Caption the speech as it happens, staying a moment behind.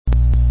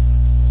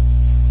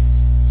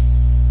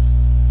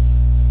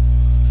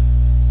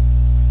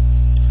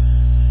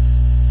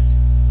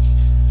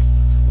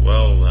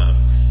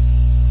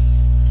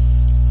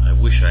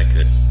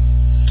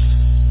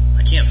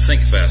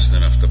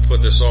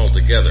put this all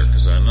together,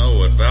 because I know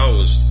what Val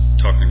was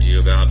talking to you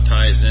about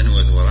ties in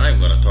with what I'm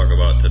going to talk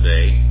about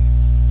today,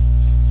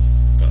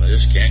 but I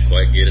just can't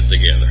quite get it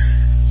together.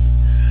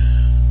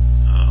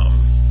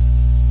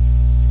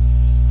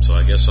 So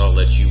I guess I'll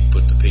let you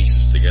put the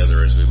pieces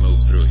together as we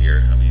move through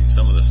here. I mean,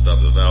 some of the stuff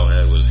that Val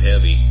had was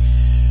heavy,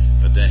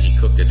 but then he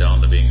cooked it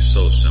down to being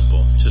so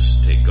simple.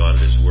 Just take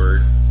God at His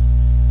word,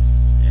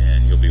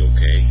 and you'll be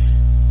okay.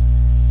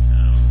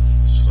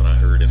 That's what I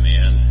heard in the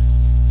end.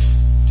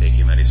 Take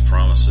Him at His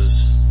promises.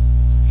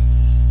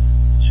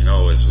 But you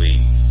know, as we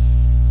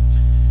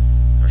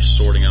are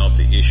sorting out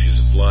the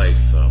issues of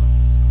life,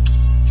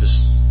 just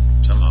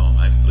somehow,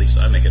 at least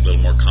I make it a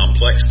little more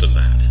complex than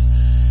that.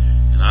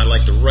 And I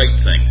like to write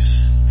things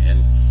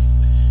and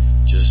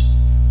just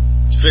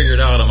figure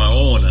it out on my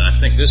own. And I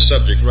think this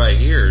subject right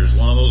here is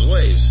one of those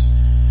ways.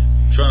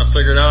 I'm trying to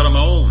figure it out on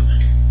my own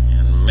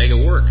and make it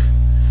work.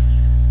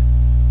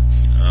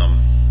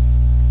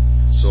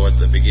 So at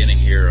the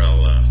beginning here,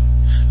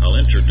 I'll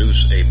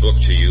introduce a book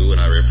to you, and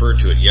I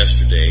referred to it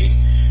yesterday,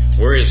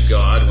 Where is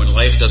God When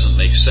Life Doesn't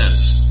Make Sense,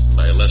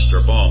 by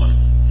Lester Bauman.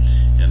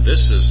 And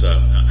this is,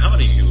 how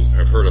many of you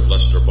have heard of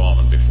Lester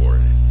Bauman before?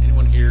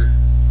 Anyone here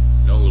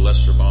know who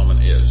Lester Bauman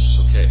is?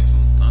 Okay,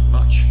 not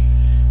much.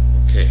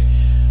 Okay.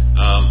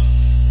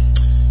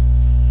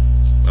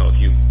 Well, if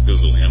you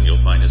Google him,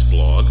 you'll find his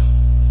blog.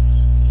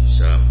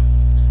 He's a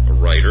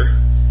writer.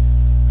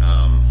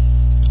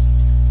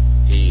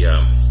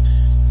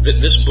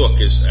 This book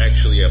is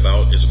actually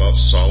about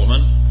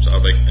Solomon. It's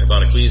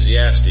about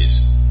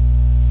Ecclesiastes.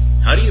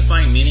 How do you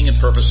find meaning and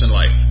purpose in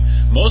life?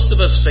 Most of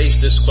us face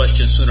this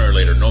question sooner or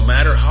later, no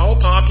matter how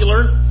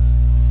popular,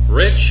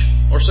 rich,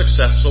 or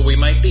successful we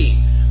might be.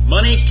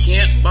 Money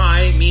can't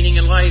buy meaning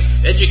in life.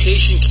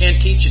 Education can't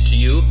teach it to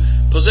you.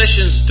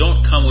 Possessions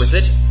don't come with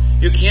it.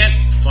 You can't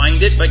find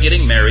it by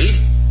getting married,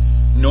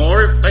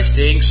 nor by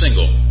staying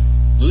single.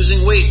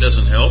 Losing weight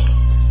doesn't help,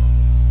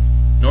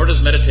 nor does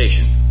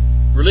meditation.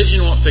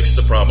 Religion won't fix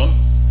the problem,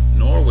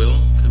 nor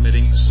will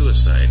committing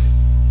suicide.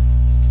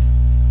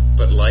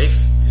 But life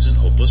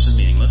isn't hopeless and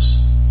meaningless.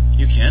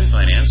 You can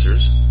find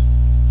answers.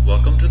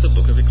 Welcome to the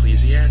book of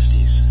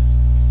Ecclesiastes.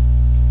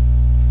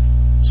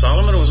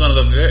 Solomon was one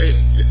of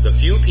the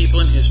few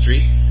people in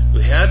history who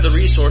had the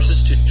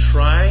resources to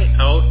try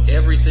out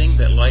everything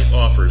that life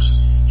offers.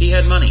 He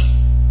had money.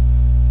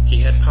 He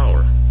had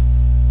power.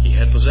 He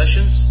had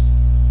possessions.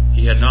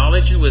 He had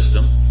knowledge and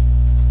wisdom.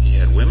 He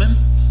had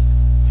women.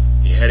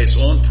 He had his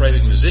own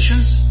private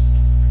musicians.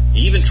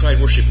 He even tried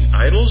worshiping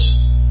idols.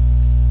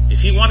 If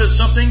he wanted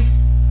something,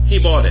 he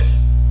bought it,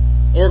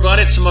 or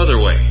got it some other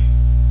way.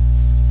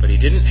 But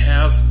he didn't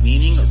have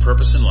meaning or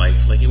purpose in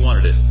life like he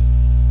wanted it.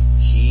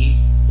 He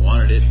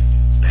wanted it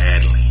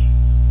badly.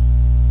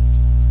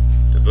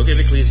 The book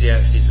of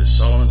Ecclesiastes is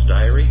Solomon's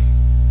diary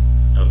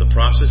of the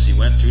process he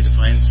went through to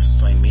find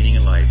meaning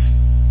in life.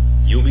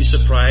 You'll be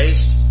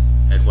surprised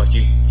at what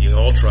you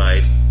all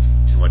tried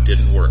and what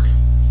didn't work.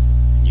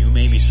 You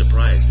may be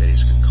surprised at his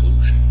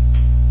conclusion.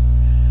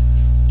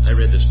 I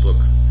read this book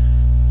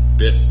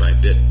bit by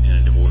bit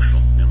in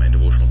my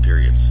devotional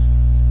periods.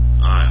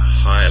 I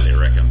highly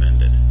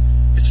recommend it.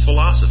 It's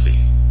philosophy,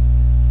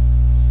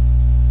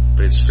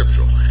 but it's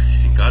scriptural,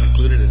 and God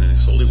included it in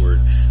His holy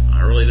word.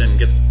 I really didn't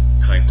get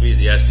how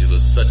Ecclesiastes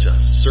was such a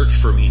search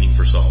for meaning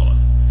for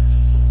Solomon,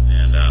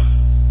 and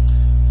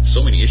so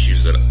many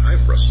issues that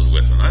I've wrestled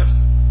with and I've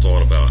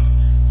thought about.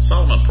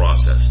 Solomon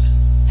processed.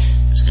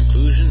 His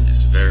conclusion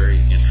is very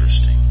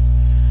interesting.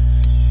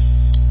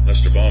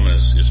 Lester Bauman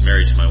is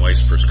married to my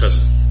wife's first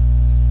cousin,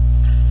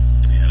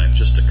 and it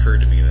just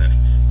occurred to me that,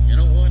 you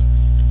know what?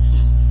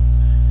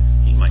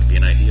 He might be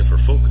an idea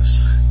for FOCIS.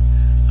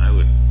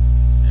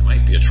 It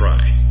might be a try.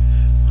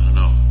 I don't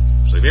know.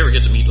 So if you ever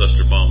get to meet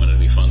Lester Bauman,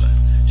 it'd be fun to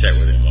chat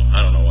with him. Well,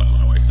 I don't know what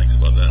my wife thinks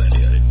about that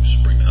idea. I didn't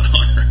spring that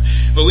on her.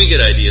 But we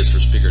get ideas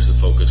for speakers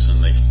of FOCIS, and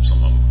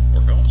some of them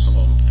work out, some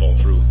of them fall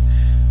through.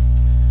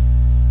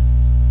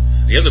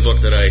 The other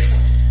book that I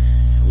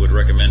would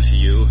recommend to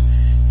you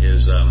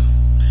is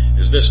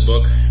this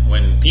book,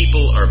 When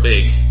People Are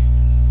Big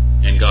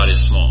and God is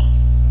Small,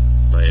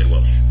 by Ed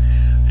Welch.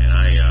 And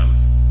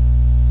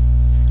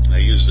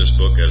I use this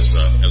book as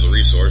a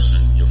resource,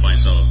 and you'll find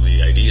some of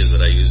the ideas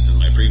that I used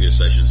in my previous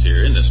sessions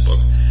here in this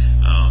book.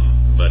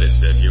 But it's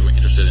if you're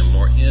interested in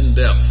more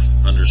in-depth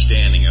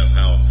understanding of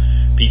how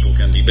people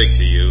can be big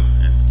to you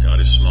and God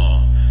is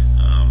small,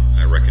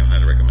 I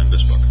highly recommend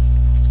this book.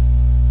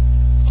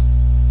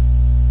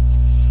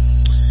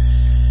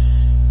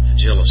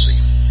 Jealousy,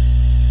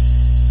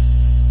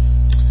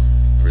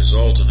 the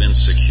result of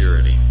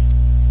insecurity.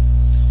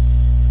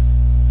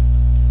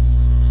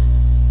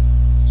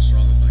 What's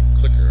wrong with my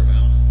clicker,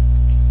 Val?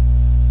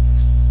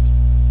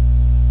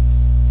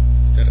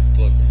 Got it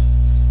plugged in.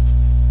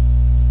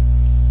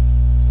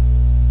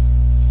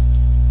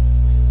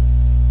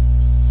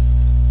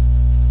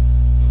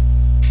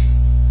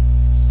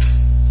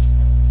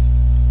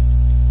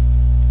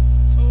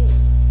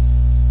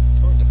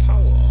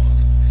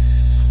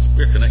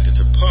 We're connected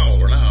to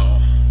power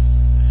now.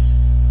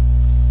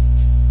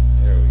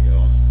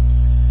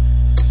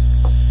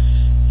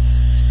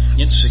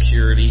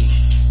 insecurity,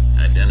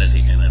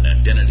 identity, and an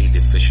identity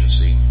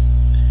deficiency.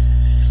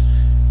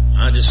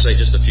 I'll just say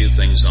just a few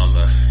things on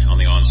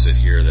the onset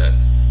here, that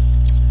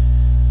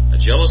a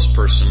jealous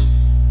person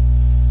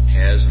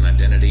has an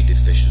identity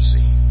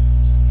deficiency.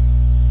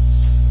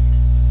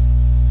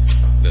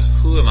 The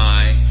who am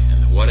I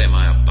and the what am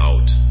I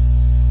about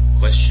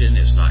question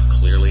is not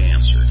clearly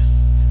answered.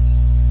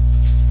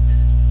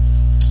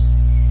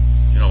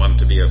 I'm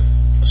to be a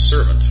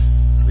servant.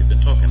 We've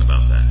been talking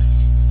about that.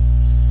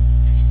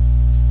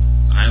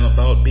 I'm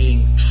about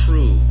being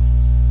true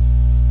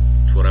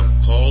to what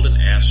I'm called and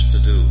asked to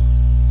do.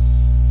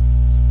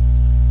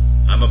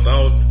 I'm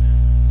about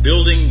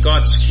building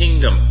God's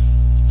kingdom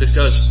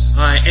because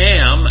I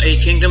am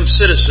a kingdom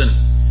citizen.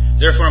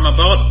 Therefore, I'm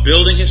about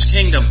building His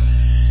kingdom.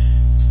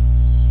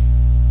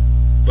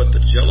 But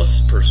the jealous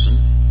person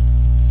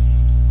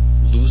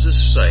loses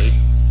sight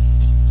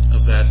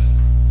of that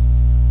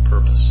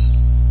purpose,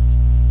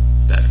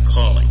 that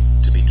calling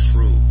to be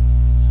true,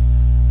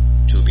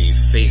 to be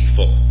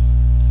faithful.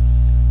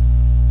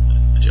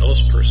 A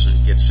jealous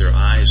person gets their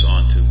eyes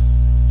onto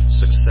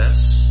success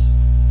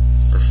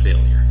or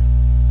failure.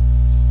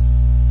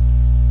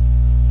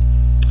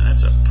 And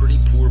that's a pretty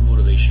poor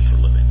motivation for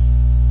living.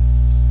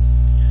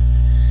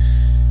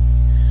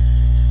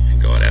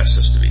 And God asks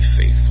us to be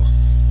faithful.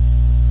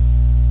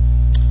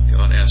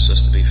 God asks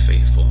us to be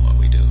faithful in what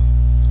we do.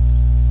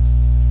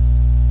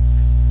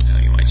 Now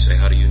you might say,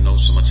 how do you know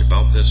so much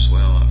about this?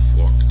 Well, I've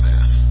walked the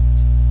path.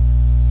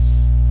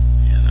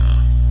 And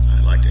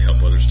I'd like to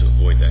help others to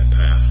avoid that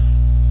path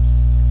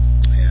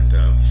and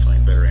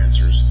find better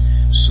answers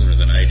sooner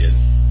than I did.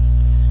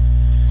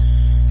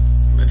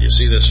 But you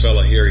see this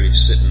fella here,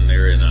 he's sitting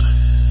there in a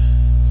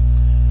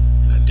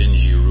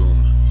dingy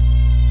room.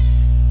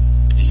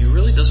 And he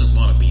really doesn't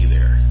want to be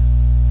there.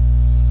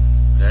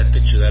 I'd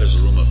picture that as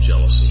a room of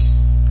jealousy.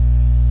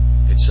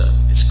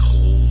 It's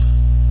cold,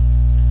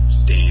 it's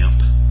damp,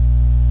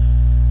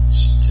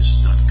 it's just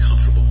not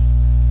comfortable.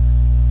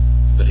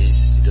 But he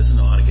doesn't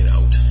know how to get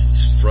out.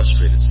 He's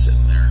frustrated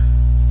sitting there.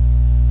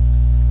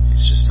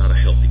 It's just not a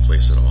healthy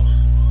place at all.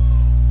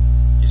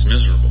 He's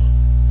miserable.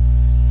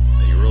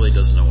 But he really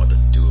doesn't know what to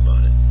do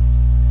about it.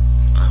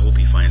 I hope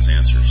he finds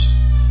answers.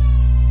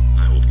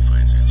 I hope he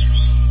finds answers.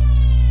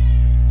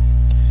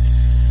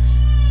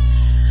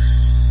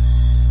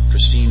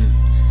 Christine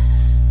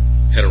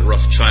had a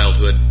rough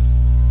childhood.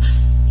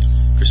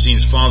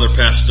 Christine's father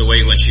passed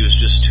away when she was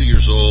just 2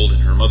 years old,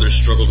 and her mother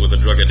struggled with a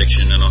drug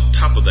addiction, and on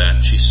top of that,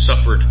 she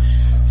suffered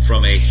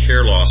from a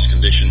hair loss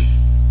condition,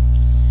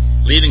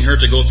 leaving her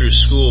to go through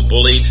school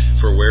bullied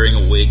for wearing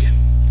a wig.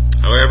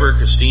 However,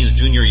 Christine's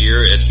junior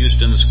year at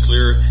Houston's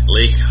Clear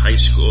Lake High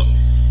School,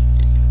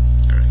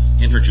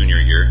 in her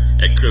junior year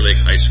at Clear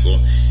Lake High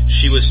School,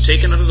 she was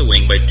taken under the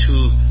wing by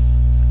two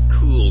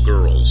cool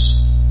girls,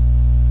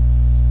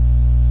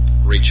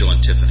 Rachel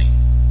and Tiffany.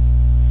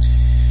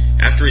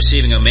 After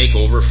receiving a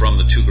makeover from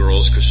the two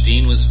girls,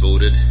 Christine was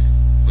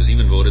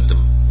even voted the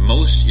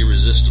most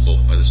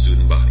irresistible by the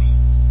student body.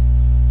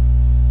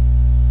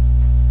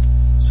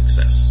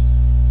 Success.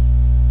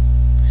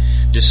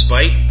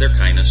 Despite their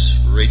kindness,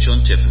 Rachel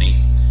and Tiffany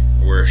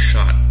were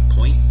shot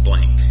point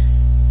blank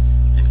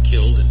and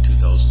killed in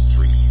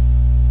 2003,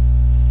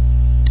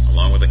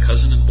 along with a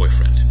cousin and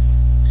boyfriend.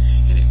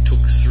 And it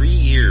took 3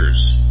 years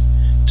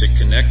to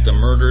connect the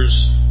murders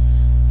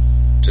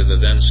to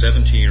the then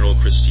 17-year-old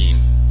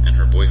Christine and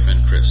her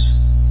boyfriend Chris,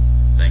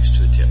 thanks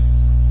to a tip.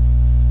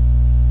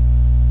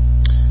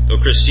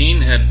 Though Christine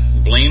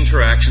had blamed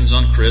her actions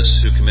on Chris,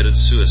 who committed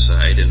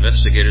suicide,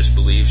 investigators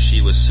believe she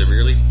was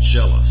severely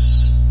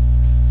jealous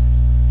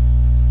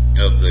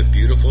of the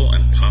beautiful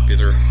and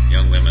popular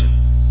young women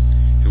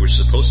who were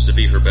supposed to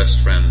be her best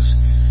friends.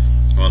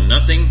 While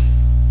nothing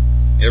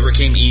ever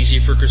came easy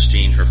for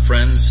Christine, her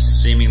friends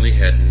seemingly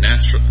had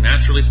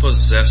naturally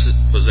possessed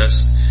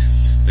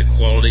the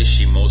qualities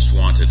she most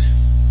wanted,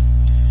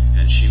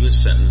 and she was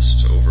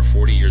sentenced to over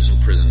 40 years in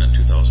prison in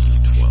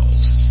 2012.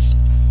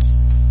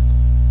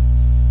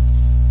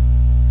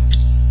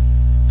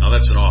 Now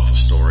that's an awful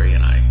story,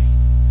 and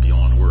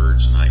beyond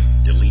words, and I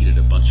deleted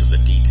a bunch of the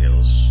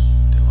details.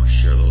 Didn't want to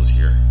share those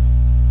here.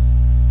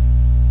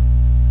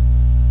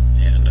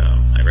 And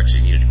I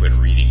actually needed to quit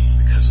reading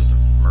because of the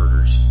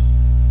murders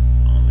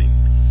on the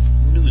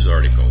news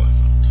article I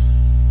found.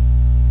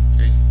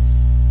 Okay?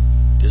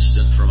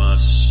 Distant from us,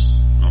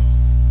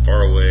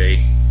 far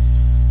away.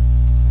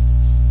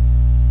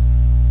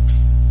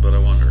 But I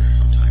wonder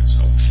sometimes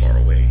how far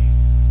away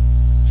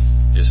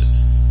is it?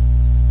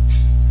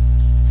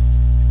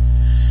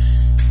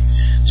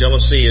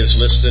 Jealousy is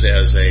listed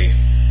as a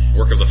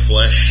work of the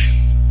flesh.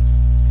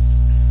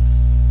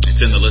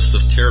 It's in the list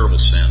of terrible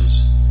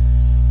sins.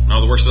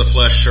 Now the works of the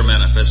flesh are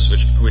manifest,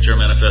 which are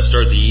manifest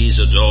are these: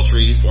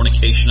 adultery,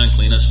 fornication,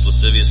 uncleanness,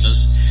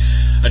 lasciviousness,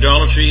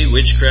 idolatry,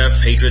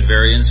 witchcraft, hatred,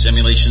 variance,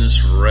 emulations,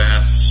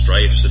 wrath,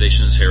 strife,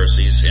 seditions,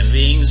 heresies,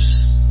 envyings,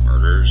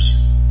 murders,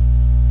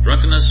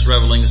 drunkenness,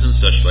 revelings, and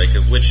such like,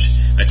 of which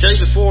I tell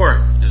you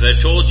before, as I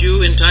told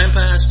you in time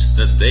past,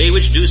 that they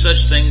which do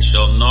such things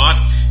shall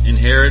not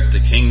inherit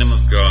the kingdom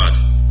of God.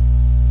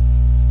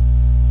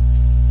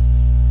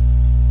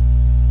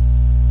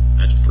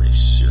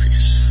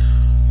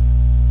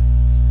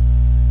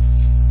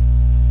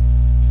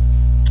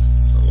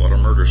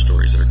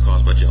 stories that are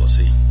caused by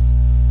jealousy.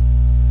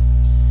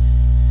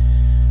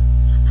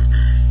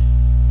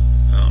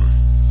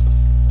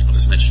 I'll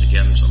just mention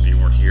again, some of you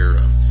weren't here,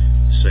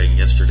 saying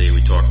yesterday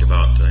we talked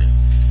about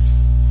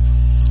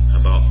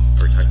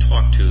I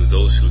talked to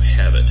those who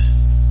have it,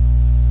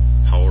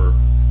 power,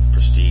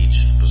 prestige,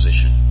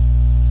 position.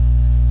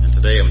 And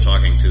today I'm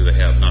talking to the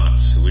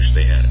have-nots who wish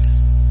they had it,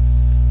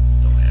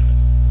 don't have it.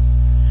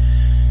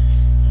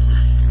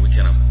 And we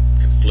kind of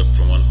can flip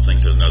from one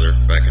thing to another,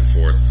 back and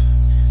forth.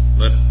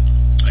 But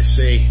I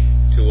say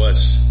to us,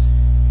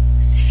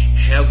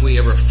 have we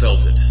ever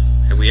felt it?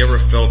 Have we ever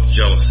felt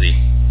jealousy?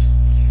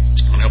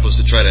 And help us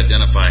to try to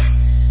identify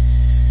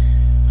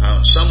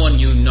someone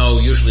you know,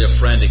 usually a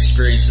friend,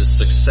 experiences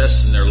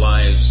success in their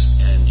lives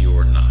and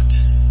you're not.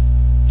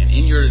 And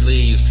inwardly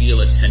you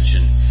feel a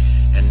tension,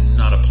 and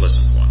not a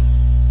pleasant one.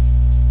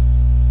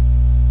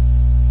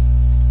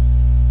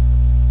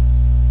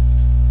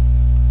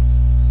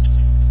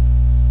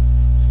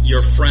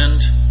 Your friend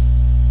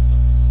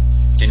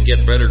can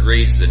get better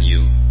grades than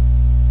you,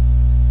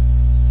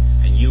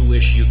 and you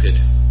wish you could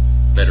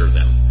better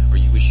them, or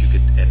you wish you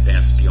could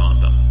advance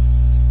beyond them.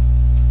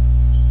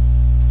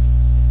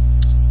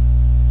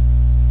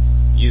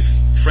 Your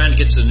friend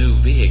gets a new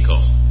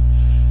vehicle,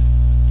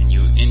 and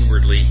you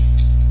inwardly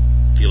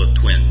feel a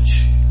twinge.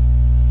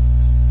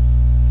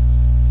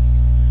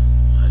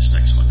 Well, this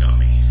next one got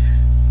me.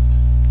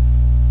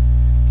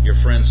 Your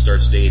friend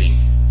starts dating,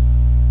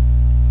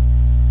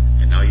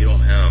 and now you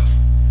don't have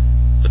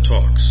the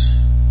talks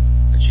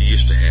that you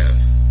used to have,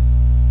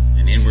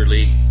 and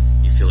inwardly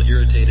you feel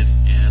irritated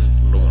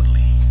and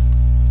lonely.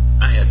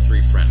 I had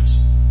 3 friends,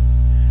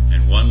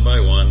 and one by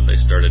one they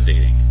started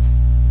dating.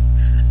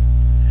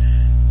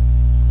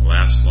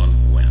 Last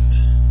one went,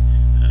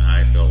 and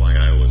I felt like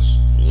I was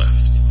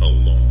left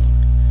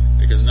alone,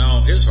 because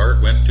now his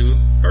heart went to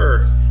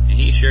her, and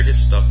he shared his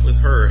stuff with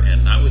her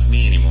and not with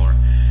me anymore.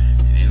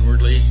 And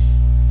inwardly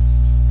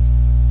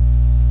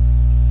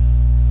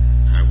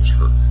I was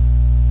hurt.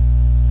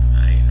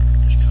 I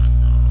just kind of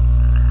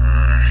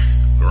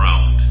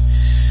ground.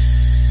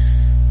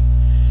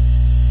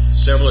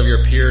 Several of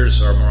your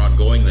peers are more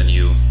outgoing than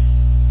you,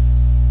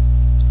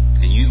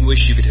 and you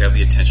wish you could have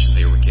the attention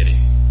they were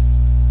getting.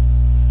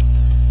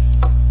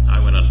 I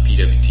went on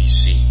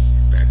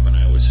PWTC back when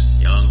I was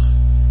young,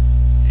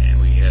 and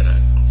we had a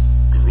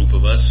group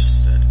of us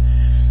that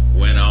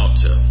went out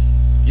to,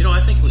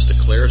 I think it was to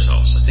Claire's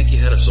house. I think you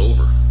had us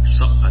over.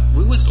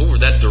 We went over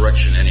that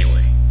direction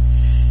anyway.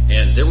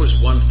 And there was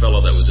one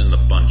fellow that was in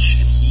the bunch,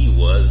 and he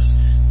was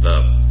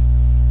the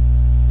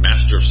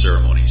master of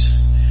ceremonies.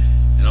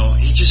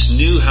 He just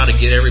knew how to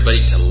get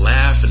everybody to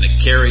laugh and to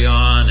carry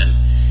on, and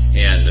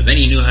then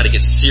he knew how to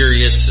get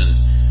serious.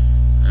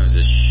 And I was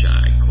this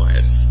shy,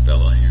 quiet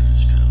fellow here, and I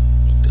just kind of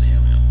looked at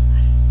him and,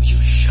 "Would you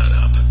shut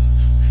up?"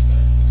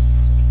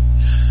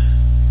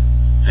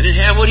 I didn't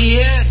have what he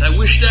had, and I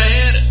wished I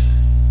had it.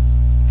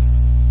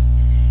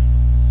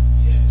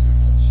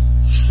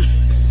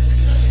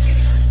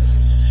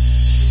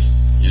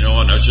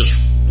 And I was just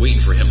waiting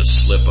for him to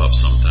slip up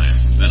sometime,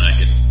 and then I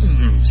could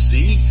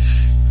see.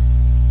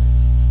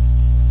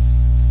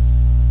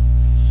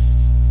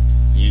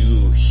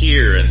 You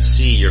hear and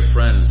see your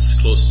friends'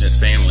 close-knit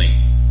family,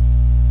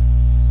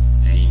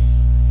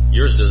 and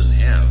yours doesn't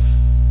have,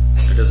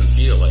 it doesn't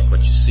feel like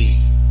what you see.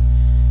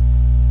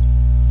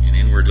 And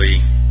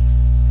inwardly,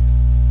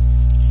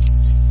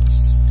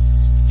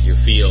 you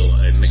feel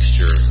a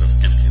mixture of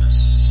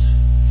emptiness.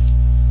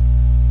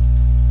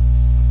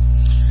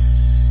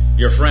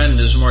 Your friend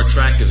is more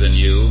attractive than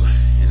you,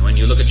 and when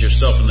you look at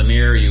yourself in the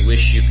mirror, you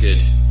wish you could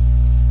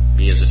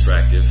be as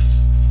attractive,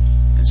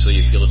 and so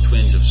you feel a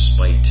twinge of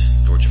spite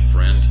towards your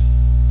friend.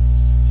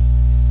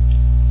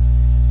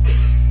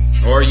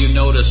 Or you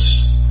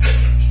notice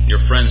your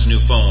friend's new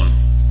phone,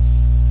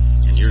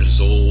 and yours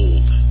is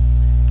old,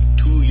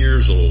 2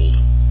 years old.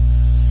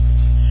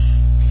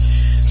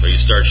 So you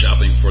start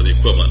shopping for the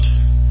equivalent,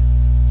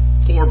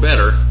 or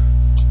better.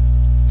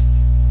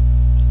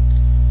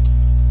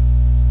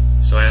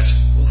 So I ask,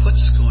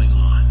 what's going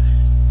on?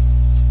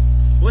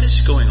 What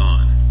is going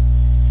on?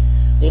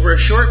 Over a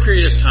short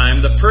period of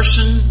time, the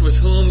person with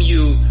whom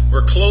you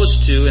were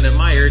close to and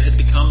admired had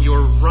become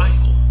your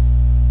rival.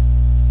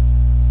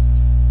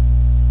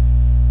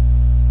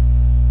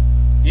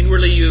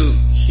 Inwardly, you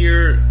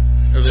hear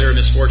of their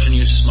misfortune,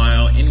 you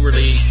smile.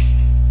 Inwardly,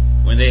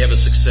 when they have a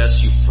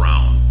success, you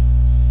frown.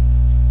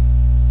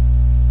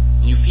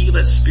 And you feel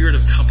that spirit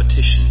of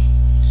competition.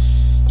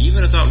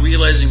 Even without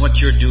realizing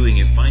what you're doing,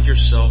 you find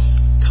yourself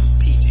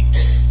competing.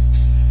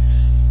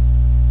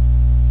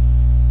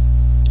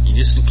 You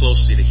listen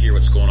closely to hear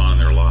what's going on in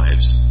their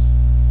lives.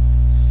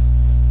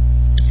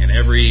 And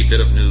every bit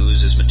of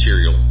news is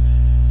material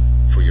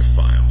for your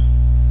file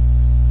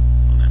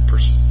on that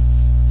person.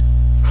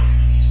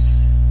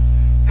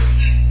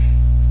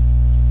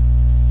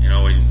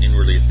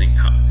 Inwardly you think,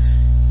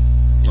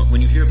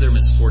 when you hear of their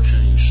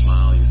misfortune, you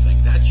smile, you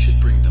think, that should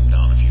bring them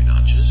down a few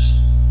notches.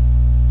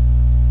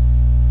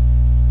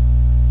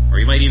 Or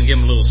you might even give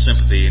them a little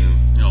sympathy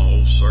and,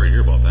 sorry to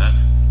hear about that.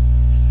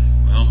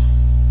 Well,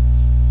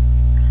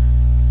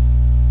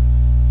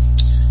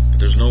 but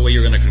there's no way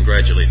you're going to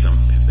congratulate them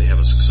if they have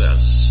a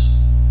success.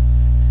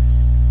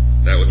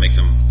 That would make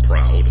them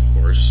proud, of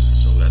course,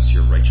 so that's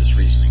your righteous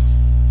reasoning.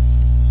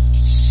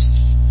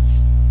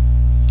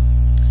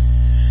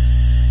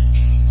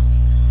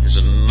 There's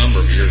a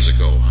number of years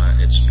ago,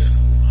 it's been,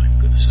 my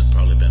goodness, it's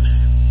probably been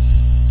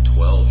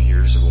 12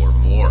 years ago or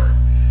more,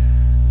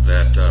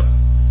 that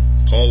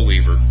Paul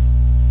Weaver,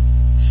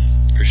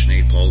 Christian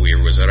aide Paul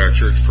Weaver, was at our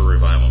church for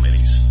revival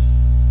meetings.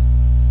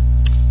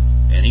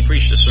 And he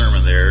preached a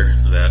sermon there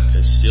that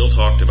is still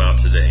talked about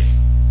today.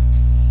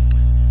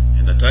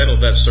 And the title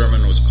of that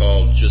sermon was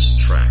called Just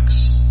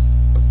Tracks.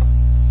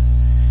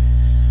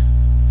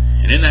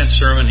 And in that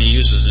sermon he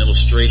uses an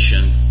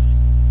illustration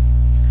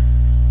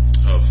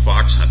of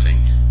fox hunting.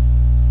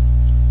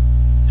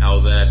 How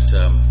that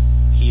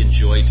he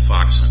enjoyed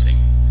fox hunting.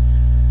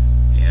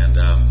 And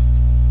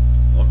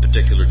one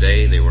particular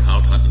day they were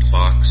out hunting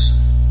fox.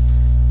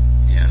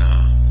 And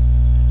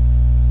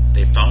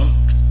they found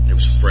there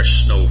was fresh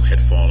snow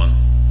had fallen.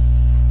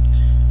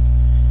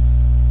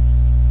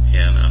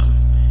 And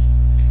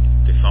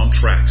they found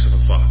tracks of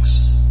a fox.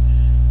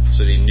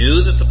 So they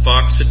knew that the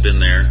fox had been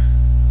there.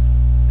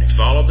 They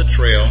followed the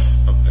trail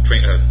of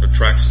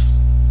tracks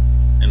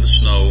in the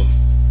snow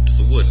to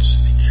the woods.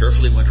 They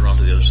carefully went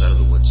around to the other side of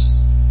the woods.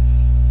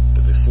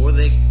 But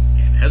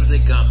as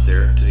they got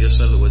there to the other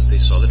side of the woods, they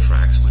saw the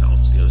tracks went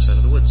out to the other side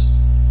of the woods.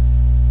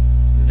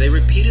 They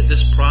repeated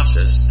this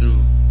process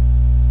through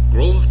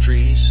grove of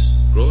trees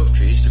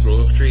to grove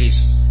of trees.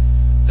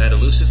 That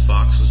elusive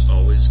fox was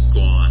always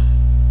gone.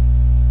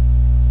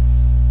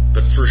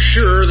 But for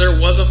sure there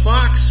was a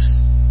fox,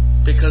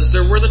 because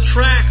there were the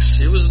tracks.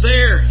 It was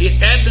there. He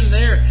had been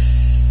there.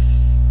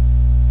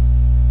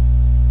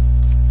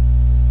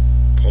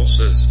 Paul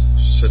said,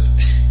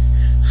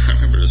 I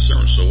remember this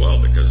sermon so well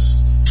because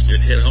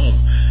it hit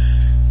home.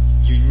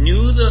 You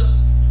knew the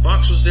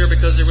fox was there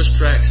because there was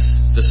tracks.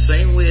 The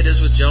same way it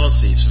is with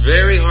jealousy. It's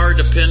very hard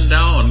to pin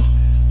down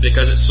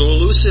because it's so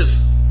elusive.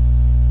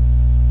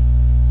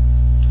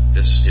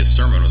 His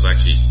sermon was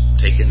actually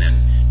taken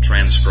and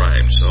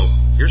transcribed. So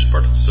here's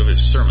part of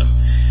his sermon.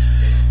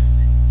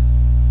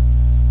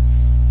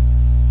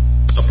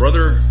 A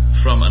brother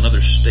from another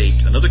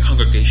state, another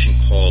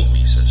congregation called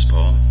me, says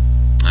Paul.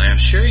 I am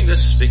sharing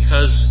this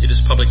because it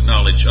is public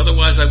knowledge.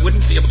 Otherwise, I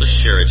wouldn't be able to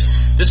share it.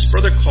 This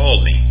brother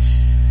called me,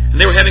 and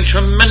they were having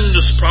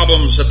tremendous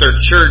problems at their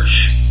church,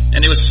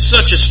 and it was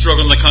such a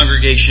struggle in the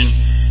congregation.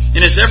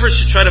 In his efforts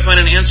to try to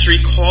find an answer,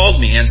 he called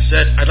me and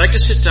said, I'd like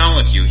to sit down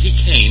with you. He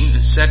came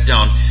and sat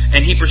down,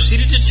 and he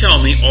proceeded to tell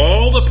me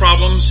all the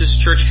problems his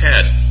church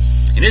had.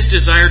 In his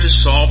desire to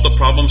solve the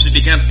problems, he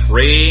began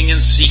praying and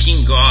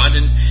seeking God,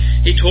 and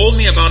he told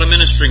me about a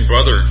ministering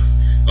brother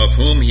of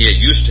whom he had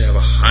used to have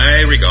a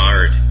high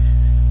regard.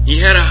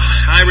 He had a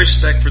high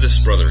respect for this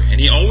brother, and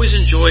he always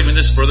enjoyed when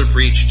this brother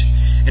preached,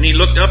 and he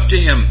looked up to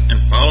him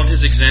and followed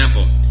his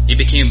example. He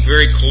became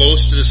very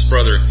close to this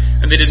brother,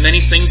 and they did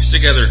many things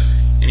together.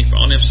 And he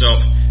found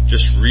himself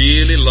just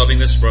really loving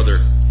this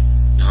brother.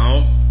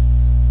 Now,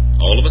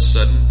 all of a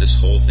sudden, this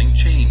whole thing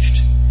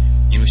changed.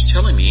 He was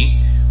telling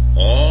me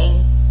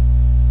all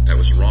that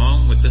was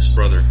wrong with this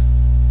brother.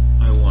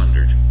 I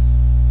wondered.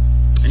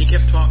 And he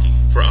kept talking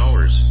for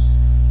hours.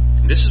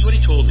 And this is what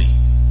he told me.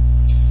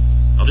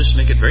 I'll just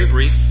make it very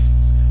brief,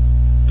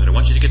 but I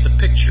want you to get the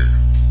picture.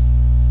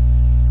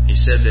 He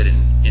said that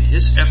in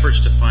his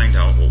efforts to find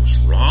out what was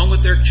wrong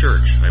with their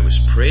church, I was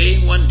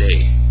praying one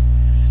day,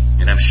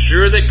 and I'm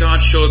sure that God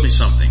showed me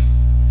something.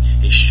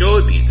 He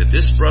showed me that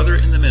this brother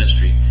in the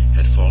ministry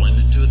had fallen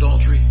into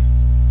adultery.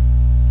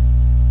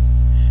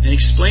 And he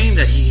explained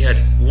that he had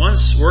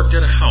once worked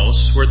at a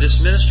house where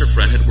this minister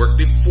friend had worked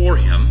before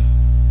him.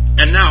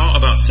 And now,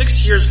 about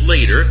 6 years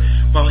later,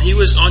 while he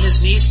was on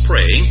his knees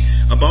praying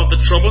about the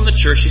trouble in the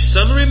church, he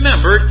suddenly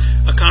remembered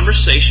a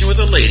conversation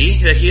with a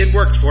lady that he had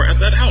worked for at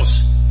that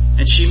house.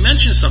 And she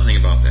mentioned something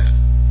about that.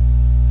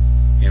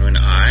 And when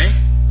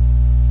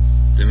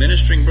the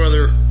ministering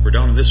brother, were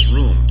down in this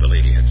room, the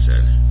lady had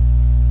said.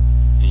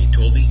 And he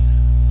told me,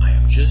 I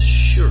am just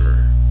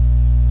sure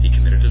he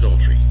committed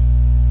adultery.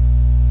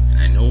 And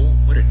I know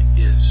what it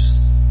is.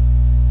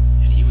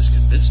 And he was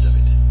convinced of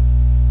it.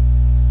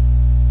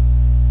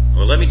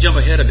 Well, let me jump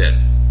ahead a bit.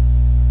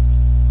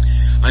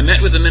 I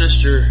met with the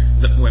minister,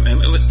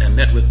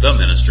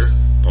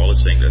 Paul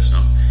is saying this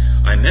now.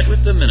 I met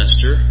with the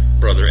minister,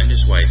 brother, and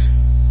his wife.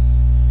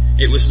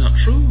 It was not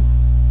true.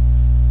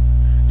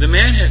 The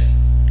man had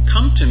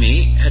come to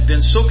me, had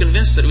been so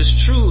convinced that it was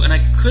true, and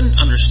I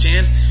couldn't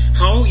understand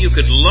how you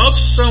could love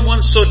someone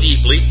so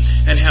deeply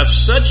and have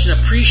such an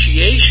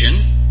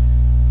appreciation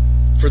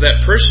for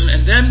that person,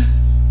 and then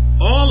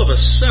all of a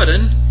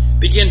sudden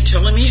begin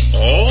telling me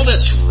all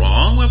that's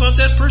wrong about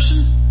that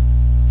person.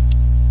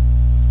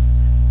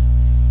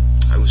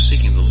 I was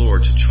seeking the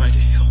Lord to try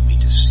to help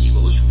me to see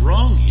what was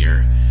wrong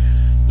here.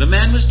 The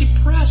man was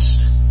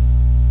depressed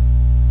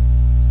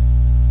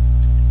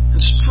and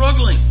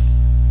struggling.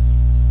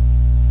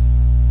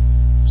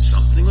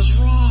 Something was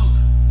wrong.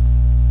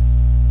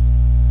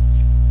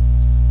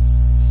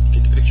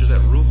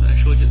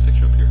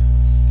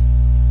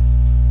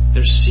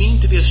 There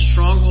seemed to be a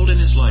stronghold in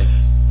his life.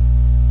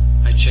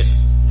 I checked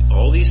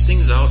all these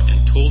things out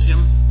and told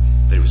him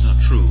that it was not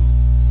true,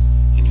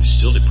 and he was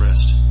still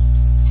depressed.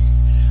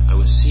 I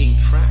was seeing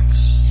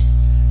tracks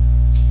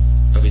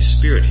of his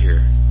spirit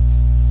here.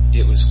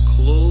 It was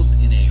clothed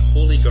in a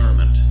holy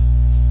garment.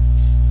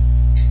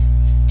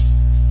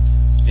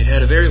 It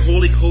had a very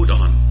holy coat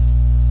on.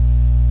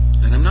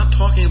 And I'm not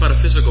talking about a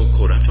physical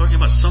coat. I'm talking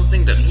about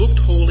something that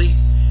looked holy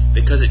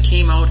because it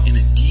came out in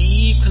a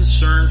deep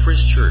concern for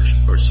his church,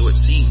 or so it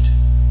seemed.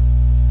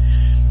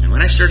 And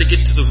when I started to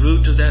get to the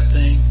root of that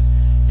thing,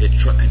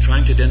 and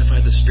trying to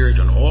identify the spirit,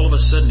 and all of a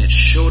sudden it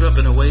showed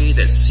up in a way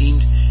that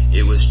seemed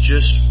it was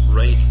just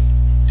right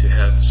to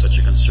have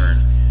such a concern.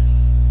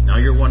 Now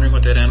you're wondering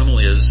what that animal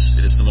is.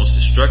 It is the most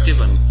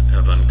destructive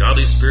of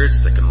ungodly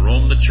spirits that can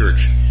roam the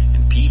church,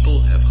 and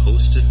people have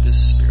hosted this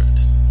spirit.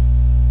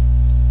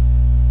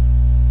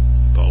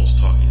 Paul's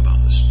talking about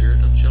the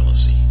spirit of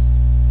jealousy.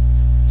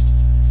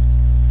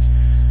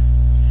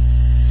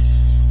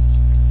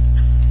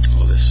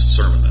 Well, this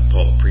sermon that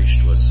Paul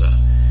preached was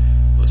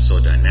so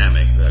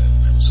dynamic that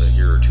it was a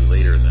year or two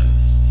later than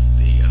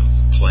the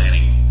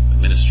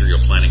ministerial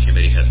planning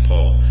committee had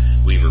Paul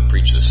Weaver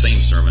preach the same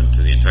sermon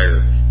to the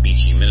entire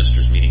BT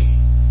ministers meeting,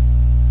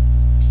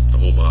 the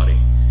whole body.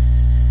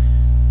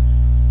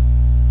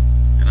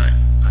 And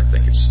I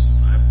think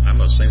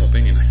I'm of the same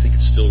opinion. I think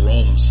it still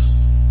roams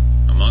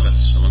among us,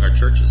 among our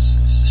churches.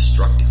 It's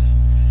destructive,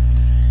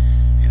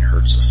 and it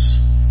hurts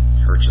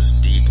us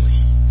deeply.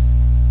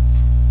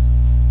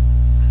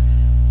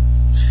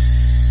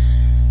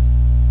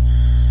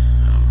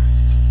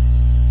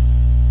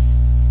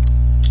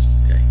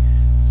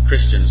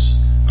 Christians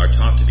are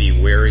taught to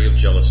be wary of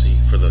jealousy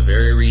for the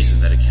very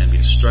reason that it can be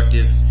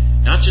destructive,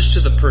 not just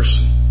to the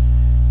person,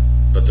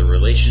 but the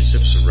relationship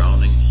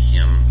surrounding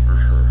him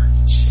or her.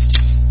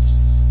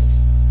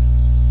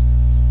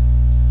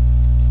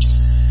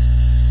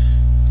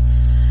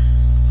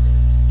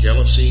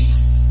 Jealousy,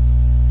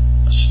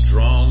 a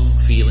strong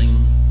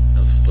feeling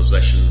of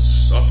possessions,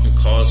 often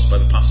caused by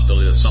the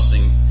possibility that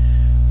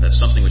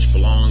something which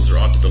belongs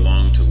or ought to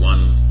belong to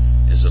one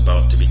is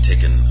about to be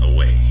taken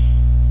away.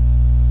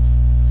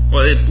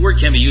 Well, the word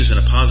can be used in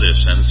a positive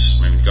sense.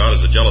 I mean, God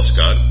is a jealous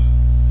God.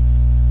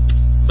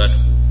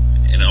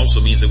 And it also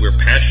means that we're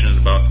passionate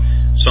about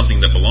something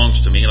that belongs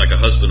to me, like a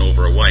husband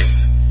over a wife.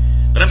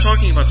 But I'm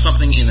talking about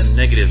something in a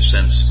negative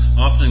sense.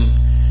 Often,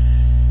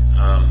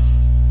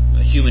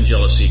 human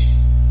jealousy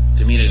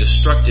to mean a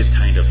destructive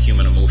kind of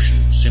human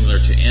emotion,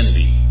 similar to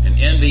envy. And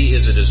envy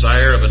is a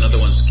desire of another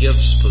one's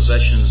gifts,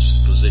 possessions,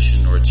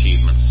 position, or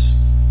achievements.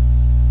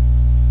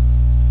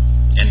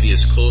 Envy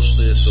is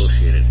closely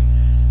associated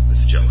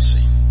with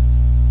jealousy.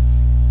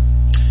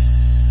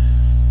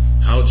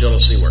 How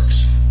jealousy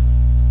works.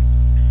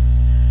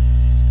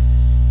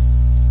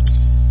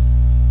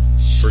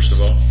 First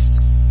of all,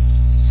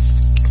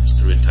 it's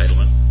through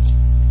entitlement.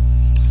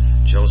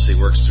 Jealousy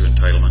works through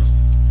entitlement.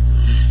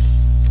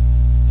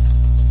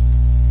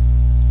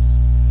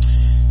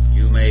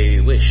 You may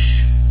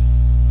wish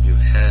you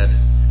had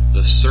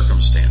the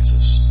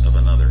circumstances of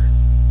another,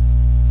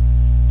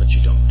 but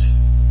you don't.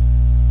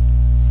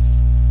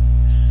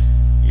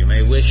 You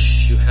may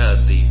wish you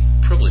had the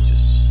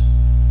privileges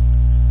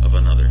of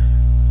another,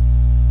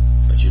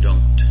 but you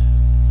don't.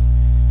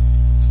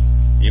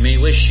 You may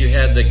wish you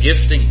had the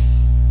gifting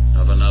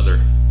of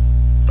another,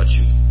 but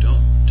you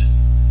don't.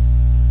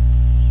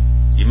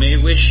 You may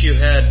wish you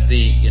had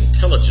the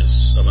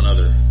intelligence of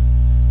another,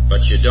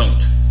 but you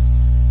don't.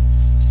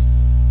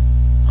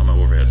 Oh, my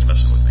overhead's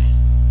messing with me.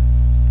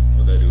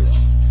 What did I do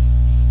wrong?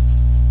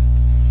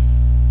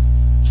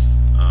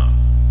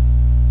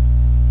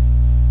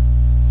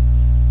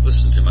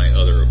 Listen to my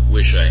other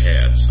wish I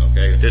hads,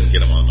 okay? I didn't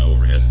get them on my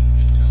overhead.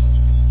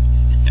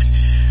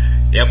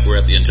 Yep, we're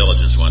at the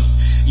intelligence one.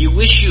 You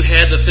wish you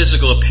had the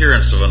physical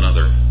appearance of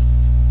another,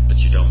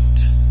 but you don't.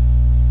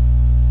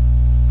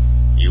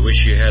 You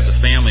wish you had the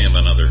family of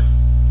another,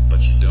 but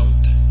you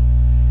don't.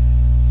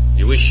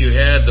 You wish you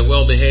had the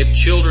well-behaved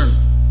children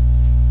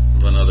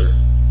of another,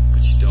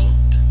 but you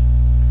don't.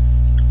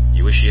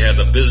 You wish you had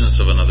the business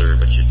of another,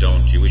 but you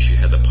don't. You wish you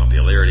had the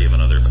popularity of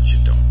another, but you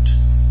don't.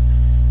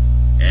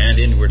 And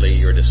inwardly,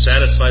 you're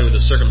dissatisfied with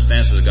the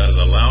circumstances God has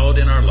allowed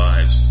in our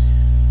lives.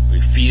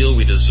 We feel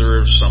we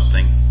deserve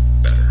something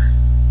better.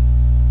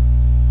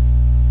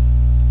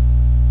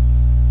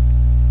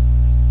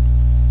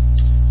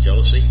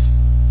 Jealousy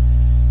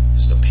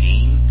is the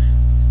pain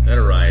that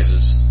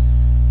arises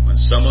when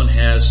someone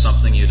has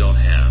something you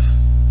don't have,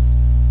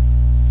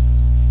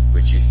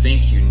 which you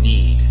think you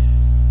need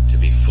to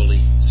be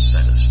fully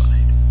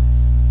satisfied.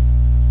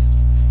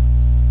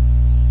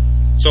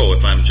 So,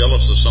 if I'm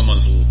jealous of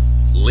someone's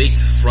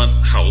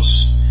lakefront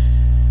house,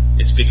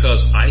 it's because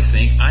I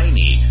think I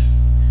need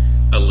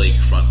a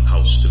lakefront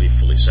house to be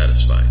fully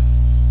satisfied.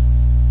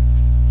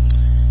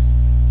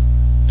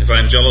 If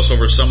I'm jealous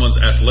over someone's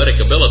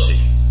athletic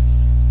ability,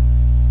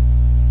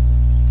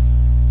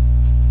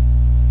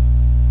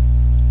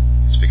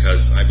 it's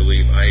because I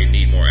believe I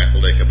need more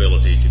athletic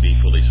ability to be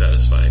fully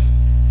satisfied.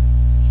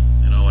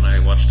 You know, when I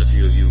watched a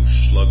you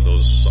slug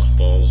those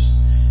softballs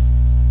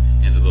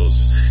into those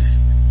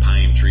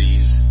pine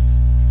trees.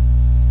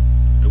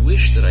 I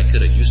wish that I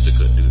could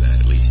do that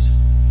at least.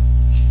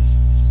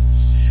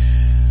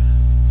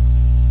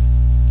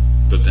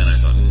 But then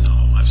I thought, no,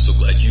 I'm so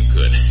glad you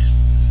could.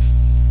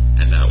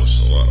 And that was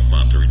a lot of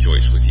fun to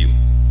rejoice with you.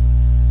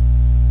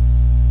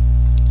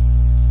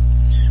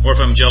 Or if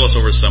I'm jealous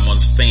over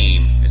someone's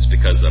fame, it's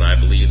because that I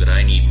believe that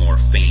I need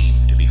more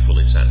fame to be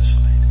fully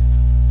satisfied.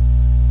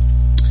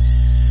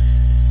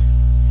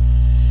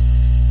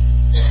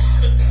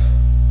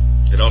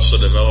 It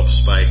also develops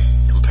by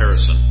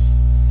comparison.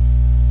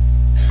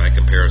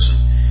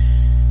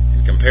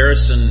 And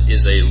comparison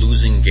is a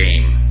losing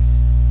game.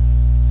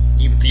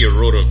 Even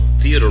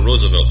Theodore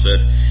Roosevelt said,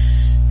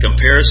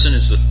 comparison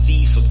is the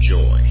thief of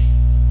joy.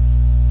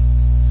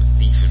 The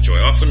thief of joy.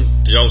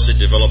 Often jealousy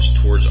develops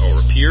towards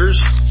our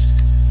peers,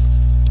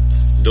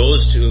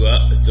 those who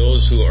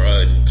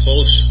are in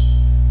close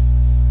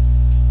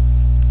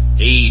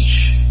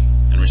age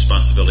and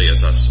responsibility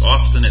as us.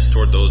 Often it's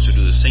toward those who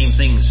do the same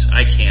things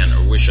I can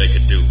or wish I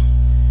could do.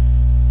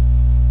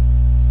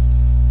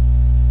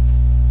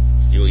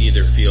 You'll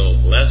either feel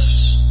less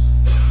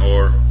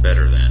or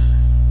better than.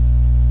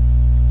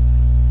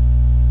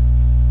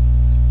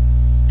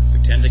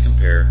 We tend to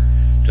compare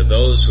to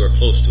those who are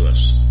close to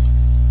us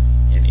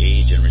in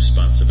age and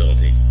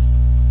responsibility.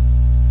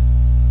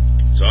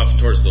 It's often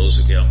towards those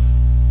who go.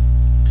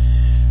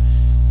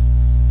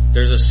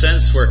 There's a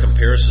sense where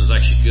comparison is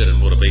actually good and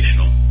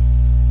motivational.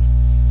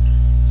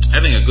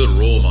 Having a good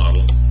role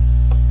model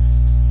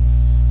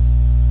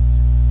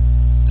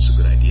is a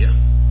good idea.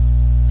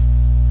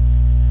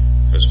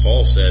 As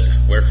Paul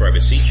said, wherefore I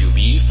beseech you,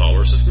 be ye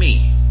followers of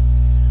me.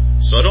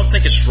 So I don't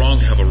think it's wrong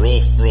to have a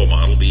role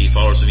model, be ye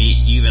followers of me,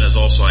 even as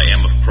also I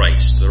am of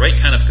Christ. The right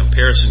kind of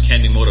comparison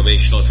can be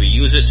motivational if we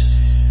use it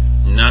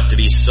not to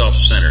be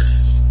self-centered.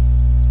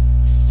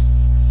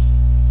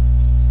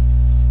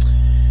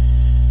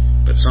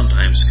 But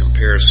sometimes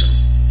comparison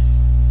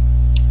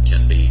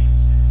can be,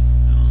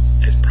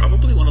 it's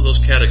probably one of those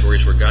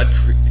categories where God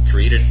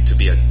created it to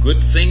be a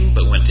good thing,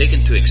 but when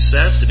taken to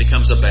excess, it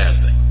becomes a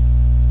bad thing.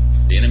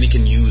 The enemy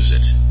can use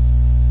it.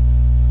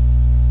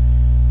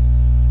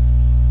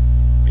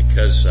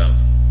 Because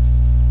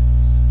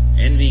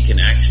envy can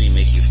actually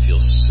make you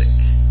feel sick.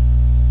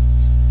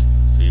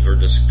 So you've heard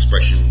this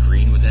expression,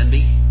 green with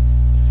envy?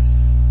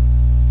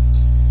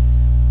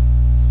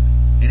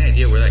 Any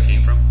idea where that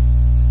came from?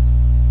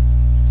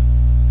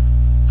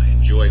 I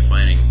enjoy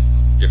finding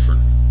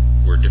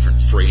where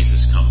different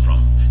phrases come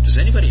from. Does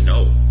anybody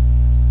know?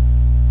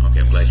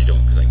 Okay, I'm glad you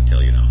don't, because I can tell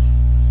you now.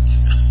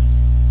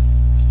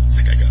 I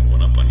think I got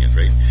one up on you,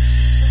 right?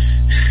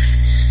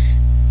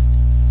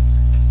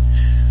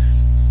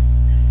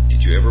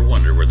 Did you ever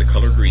wonder where the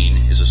color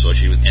green is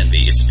associated with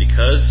envy? It's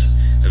because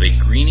of a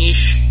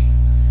greenish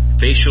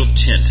facial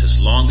tint has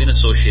long been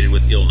associated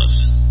with illness,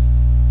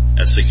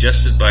 as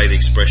suggested by the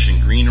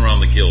expression green around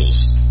the gills.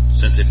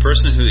 Since a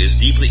person who is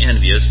deeply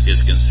envious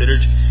is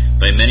considered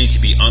by many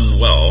to be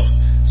unwell,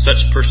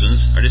 such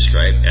persons are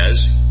described as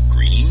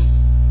green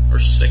or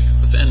sick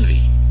with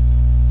envy.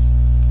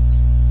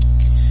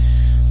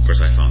 Of course,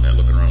 I found that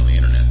looking around on the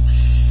internet.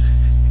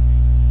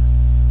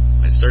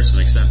 It starts to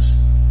make sense.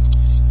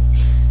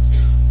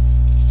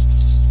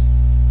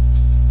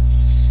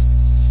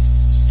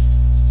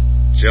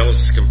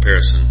 Jealous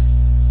comparison.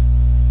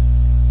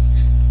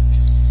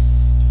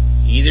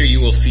 Either you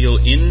will feel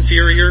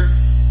inferior,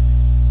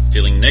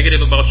 feeling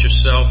negative about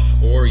yourself,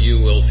 or you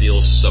will feel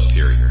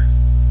superior,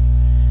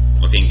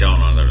 looking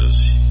down on others.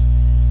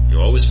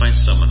 You'll always find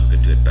someone who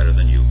can do it better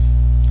than you.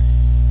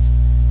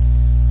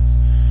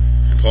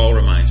 And Paul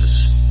reminds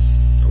us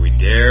that we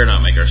dare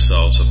not make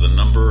ourselves of the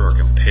number or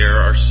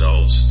compare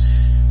ourselves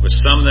with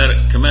some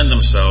that commend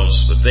themselves,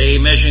 but they,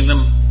 measuring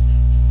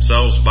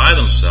themselves by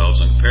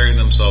themselves and comparing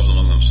themselves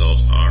among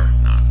themselves, are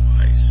not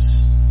wise.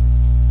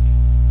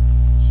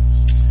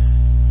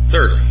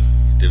 Thirdly,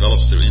 it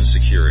develops through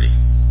insecurity.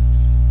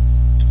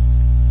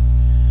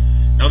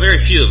 Now,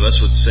 very few of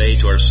us would say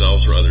to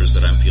ourselves or others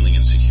that I'm feeling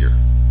insecure.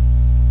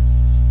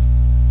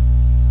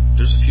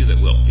 There's a few that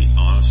will be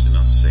honest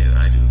enough to say that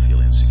I do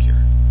feel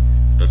insecure.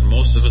 But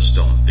most of us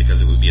don't,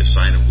 because it would be a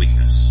sign of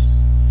weakness.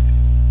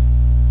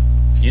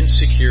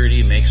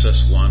 Insecurity makes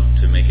us want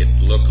to make it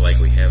look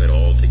like we have it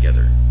all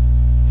together.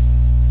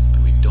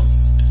 When we don't.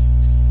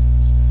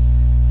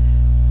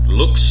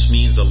 Looks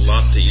means a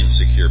lot to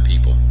insecure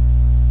people.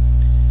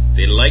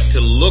 They like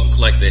to look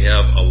like they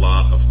have a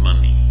lot of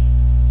money.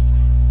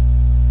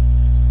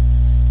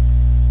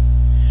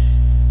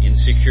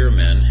 Insecure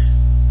men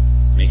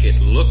make it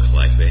look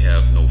like they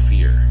have no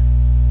fear.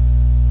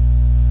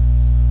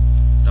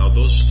 Now,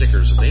 those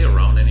stickers, are they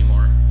around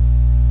anymore?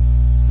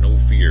 No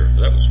fear.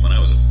 That was when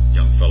I was a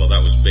young fellow. That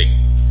was big.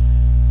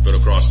 Put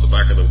across the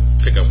back of the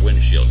pickup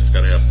windshield. It's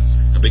got to have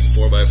a big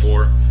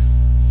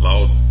 4x4,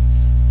 loud,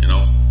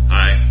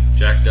 high,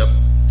 jacked up.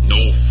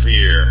 No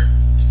fear.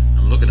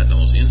 I'm looking at the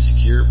most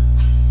insecure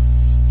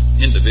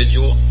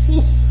individual,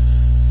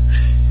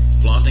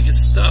 flaunting his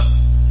stuff.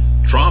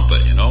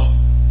 Trumpet,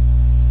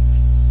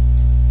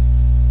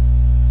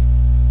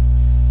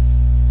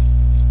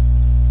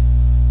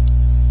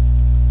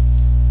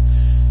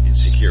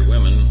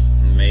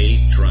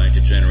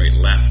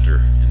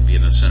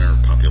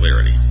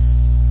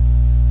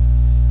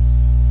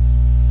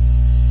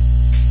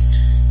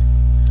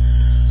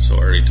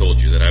 told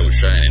you that I was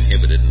shy and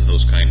inhibited, and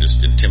those kind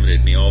just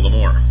intimidated me all the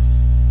more.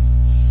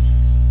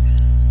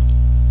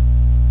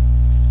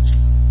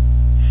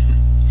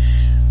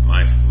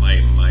 My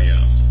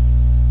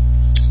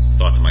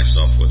thought to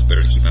myself was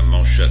better to keep my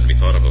mouth shut and be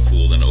thought of a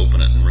fool than to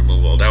open it and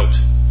remove all doubt.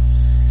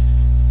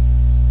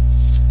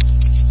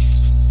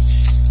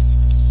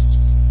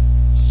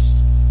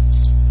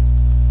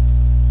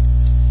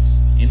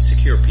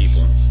 Insecure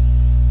people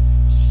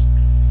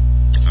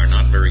are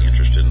not very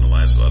interested in the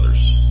lives of others.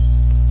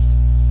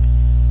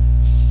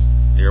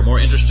 They are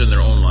more interested in their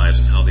own lives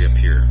and how they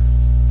appear.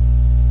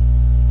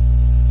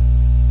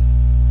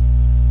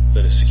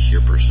 But a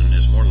secure person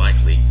is more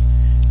likely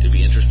to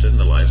be interested in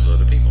the lives of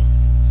other people.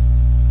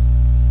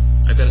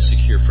 I've got a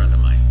secure friend of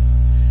mine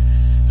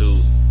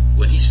who,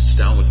 when he sits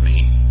down with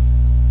me,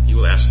 he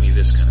will ask me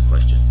this kind of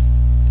question.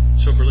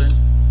 So, Verlyn,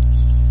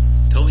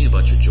 tell me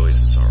about your joys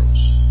and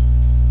sorrows.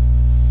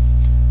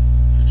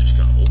 And just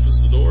kind of opens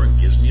the door and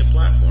gives me a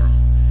platform.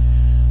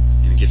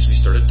 And gets me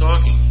started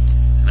talking.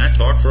 And I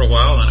talk for a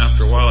while, and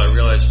after a while I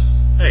realize,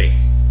 hey,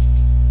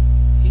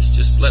 he's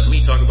just letting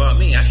me talk about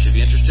me. I should be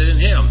interested in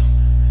him.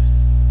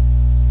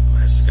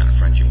 Well, that's the kind of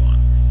friend you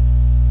want.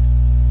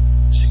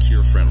 A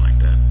secure friend like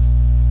that.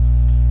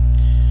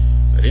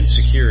 But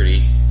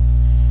insecurity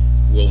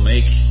will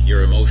make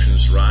your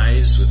emotions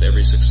rise with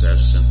every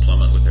success and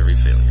plummet with every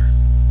failure.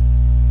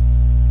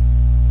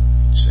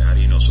 You say, how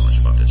do you know so much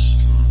about this?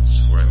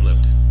 This is where I've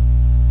lived.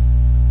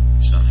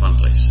 It's not a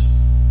fun place.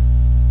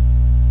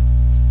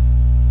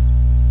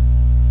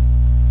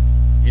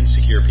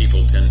 Insecure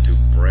people tend to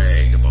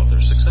brag about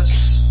their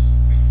successes.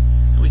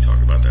 And we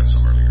talked about that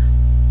some earlier.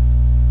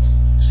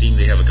 Seem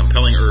they have a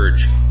compelling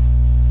urge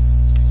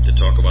to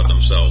talk about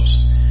themselves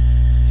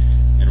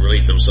and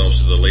relate themselves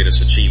to the latest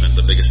achievement,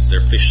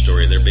 their fish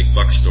story, their big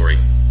buck story,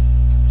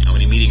 how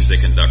many meetings they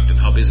conduct, and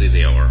how busy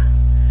they are.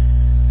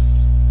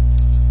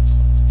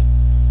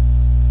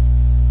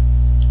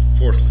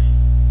 Fourthly,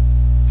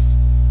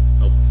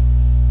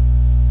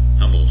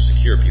 humble,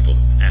 secure people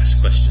ask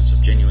questions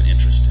of genuine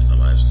interest in the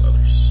lives of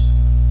others.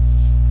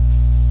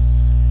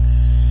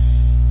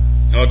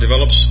 How it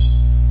develops?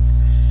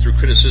 Through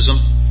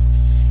criticism.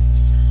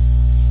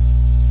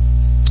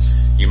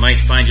 You might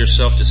find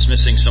yourself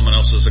dismissing someone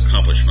else's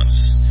accomplishments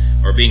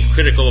or being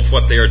critical of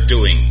what they are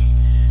doing.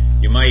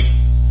 You might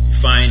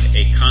find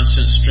a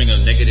constant string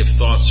of negative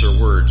thoughts or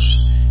words.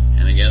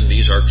 And again,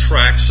 these are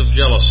tracks of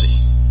jealousy.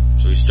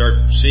 So we start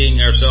seeing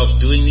ourselves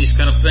doing these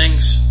kind of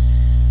things.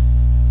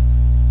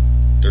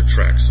 They're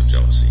tracks of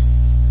jealousy.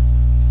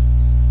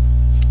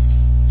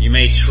 You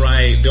may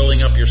try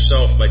building up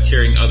yourself by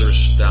tearing others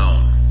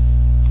down.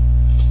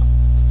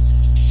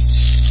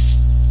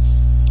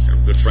 I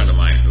have a good friend of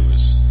mine who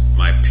was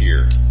my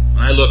peer. When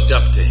I looked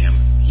up to him,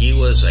 he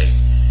was a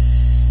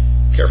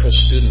careful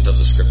student of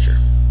the Scripture.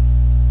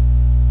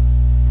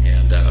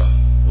 And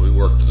we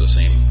worked at the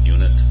same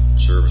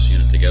service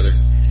unit together.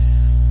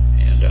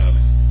 And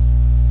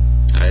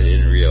I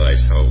didn't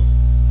realize how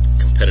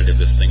competitive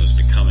this thing was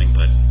becoming,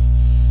 but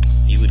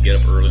he would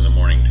get up early in the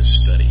morning to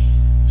study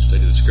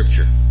the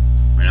Scripture.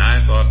 And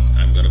I thought,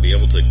 I'm going to be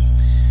able to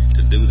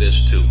do this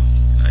too.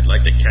 I'd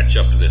like to catch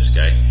up to this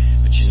guy.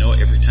 But you know,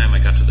 every time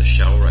I got to the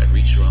shower, I'd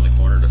reach around the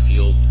corner to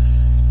feel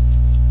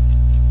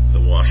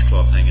the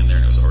washcloth hanging there,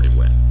 and it was already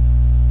wet.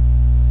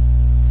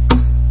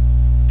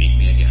 Beat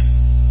me again.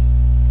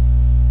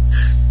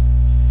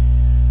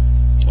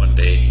 One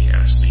day he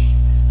asked me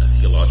a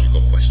theological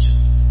question.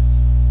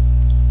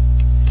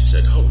 He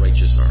said, how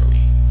righteous are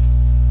we?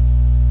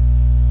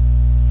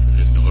 I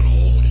didn't know at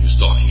all what he was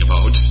talking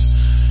about.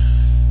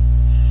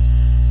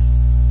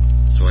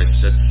 So I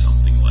said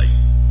something like,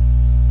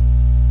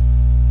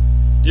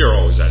 you're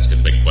always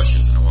asking big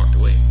questions, and I walked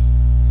away.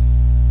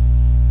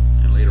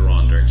 And later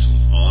on, during some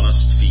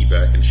honest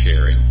feedback and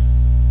sharing,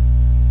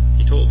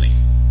 he told me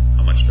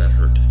how much that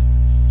hurt.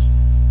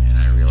 And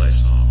I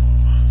realized,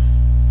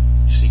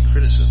 you see,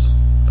 criticism.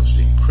 I was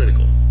being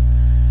critical.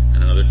 And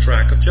another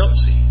track of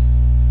jealousy.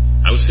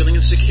 I was feeling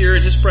insecure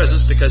in his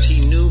presence because he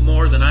knew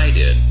more than I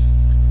did.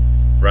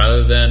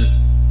 Rather than,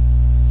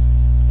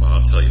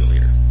 I'll tell you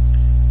later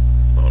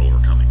about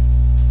overcoming.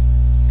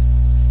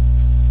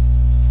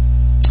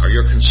 Are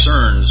your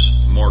concerns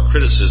more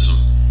criticism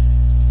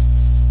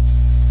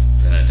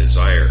than a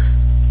desire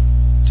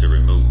to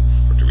remove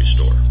or to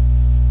restore?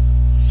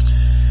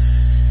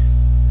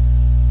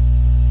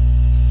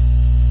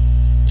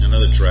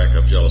 Another track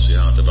of jealousy,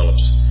 how it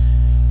develops,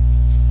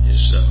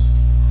 is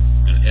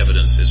an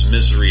evidence is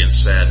misery and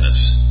sadness.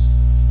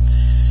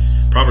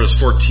 Proverbs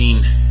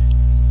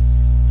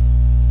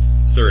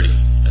 14:30.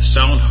 A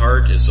sound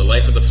heart is the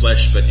life of the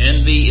flesh, but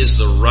envy is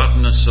the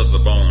rottenness of the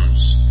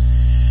bones.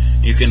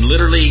 You can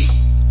literally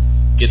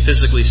get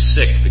physically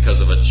sick because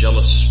of a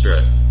jealous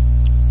spirit.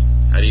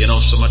 How do you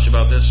know so much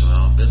about this?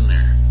 Well, I've been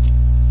there.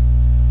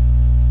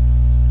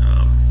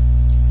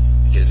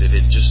 Because if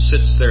it just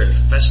sits there and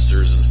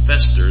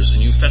festers,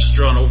 and you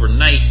fester on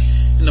overnight,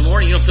 in the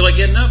morning you don't feel like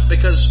getting up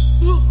because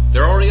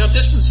they're already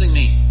outdistancing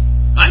me.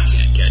 I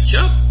can't catch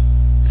up.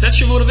 If that's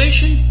your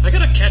motivation, I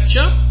got to catch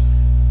up.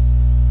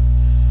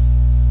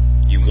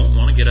 you won't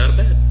want to get out of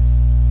bed.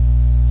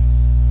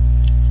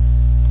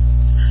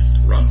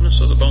 Roughness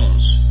of the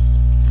bones.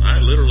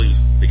 I literally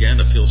began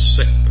to feel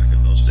sick back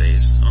in those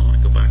days. I don't want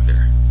to go back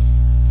there.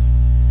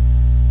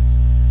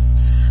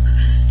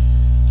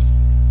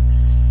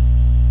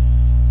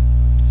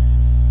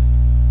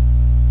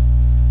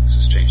 This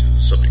is changing the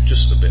subject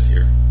just a bit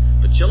here.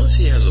 But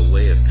jealousy has a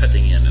way of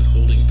cutting in and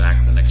holding back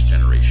the next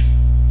generation.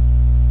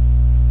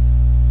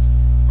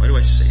 Why do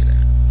I say that?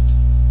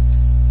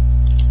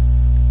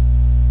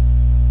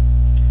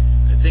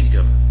 I think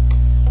I'm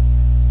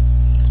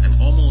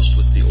almost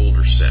with the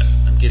older set.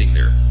 I'm getting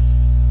there.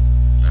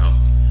 Now,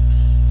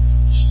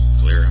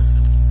 Claire,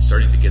 I'm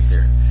starting to get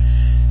there.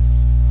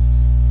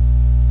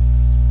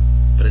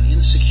 But an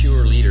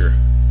insecure leader,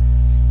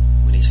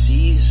 when he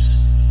sees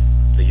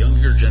the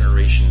younger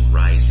generation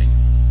rising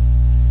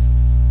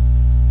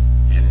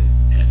and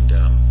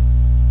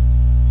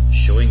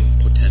showing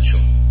potential,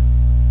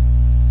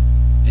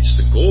 it's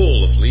the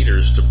goal of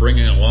leaders to bring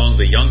along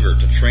the younger,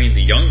 to train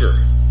the younger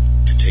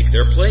to take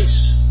their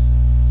place.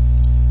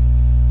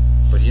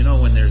 But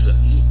when there's a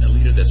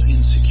leader that's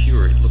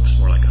insecure, it looks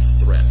more like a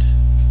threat.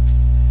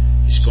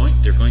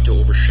 They're going to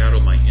overshadow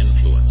my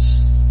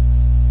influence.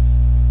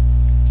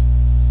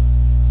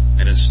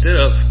 And instead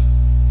of,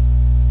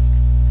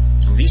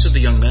 these are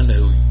the young men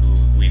who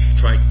we're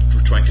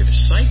trying to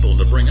disciple,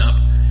 to bring up.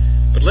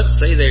 But let's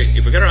say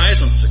if we got our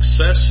eyes on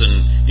success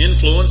and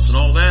influence and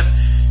all that,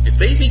 if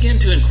they begin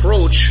to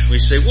encroach, we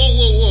say, whoa,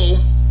 whoa, whoa.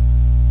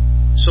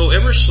 So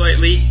ever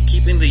slightly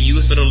keeping the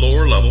youth at a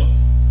lower level,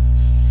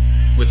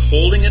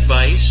 withholding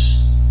advice,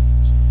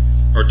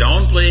 or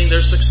downplaying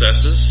their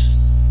successes,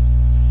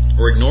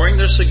 or ignoring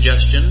their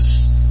suggestions,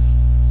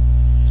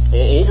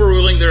 or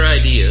overruling their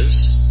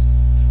ideas.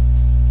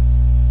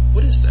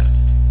 What is that?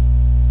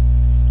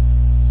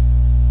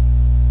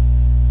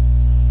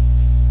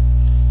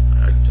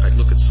 I'd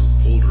look at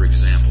some older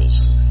examples,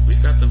 and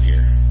we've got them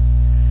here.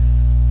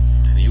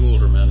 And you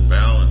older men,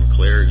 Val and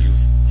Claire,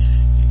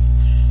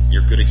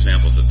 you're good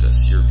examples of this.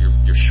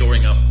 You're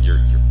showing up, you're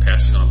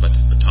passing on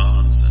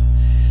batons, and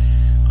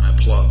I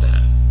applaud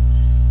that.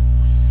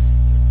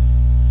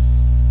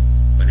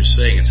 I'm just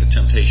saying it's a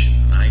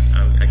temptation, and I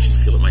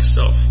actually feel it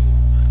myself.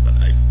 But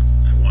I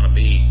want to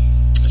be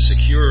a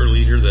secure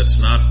leader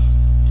that's not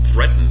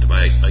threatened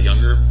by a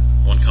younger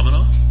one coming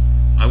on.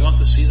 I want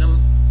to see them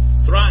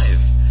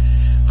thrive.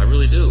 I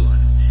really do.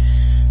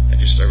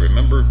 I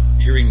remember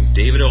hearing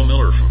David L.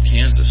 Miller from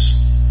Kansas,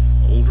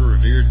 older,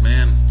 revered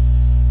man,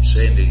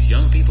 saying these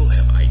young people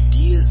have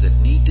ideas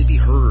that need to be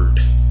heard.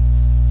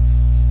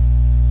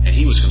 And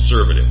he was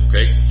conservative,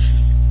 okay?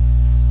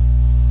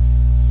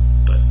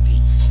 But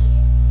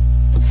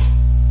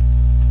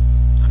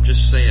I'm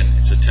just saying,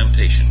 it's a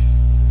temptation.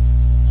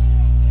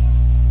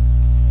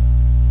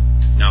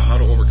 Now, how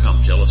to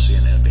overcome jealousy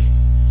and envy.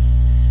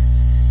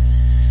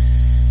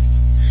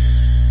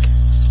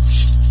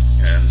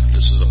 And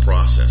this is a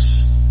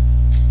process.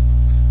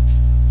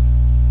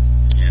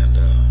 And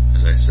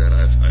as I said,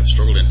 I've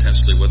struggled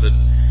intensely with it.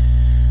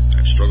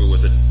 I've struggled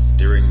with it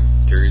during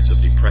periods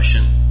of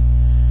depression.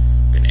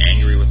 Been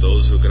angry with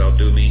those who could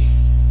outdo me.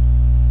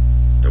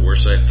 The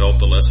worse I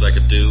felt, the less I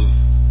could do.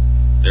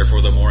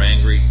 Therefore, the more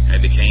angry I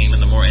became and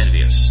the more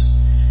envious.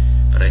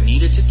 But I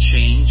needed to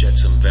change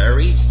at some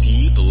very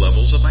deep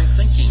levels of my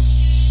thinking.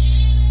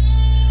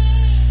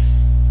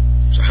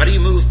 So how do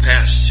you move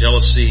past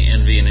jealousy,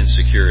 envy, and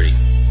insecurity?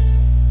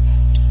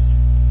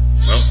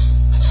 Well,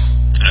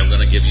 I'm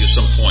going to give you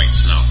some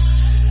points now.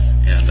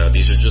 And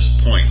these are just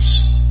points.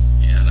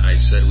 And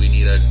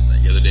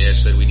the other day I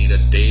said we need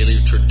a daily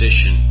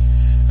tradition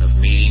of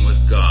meeting with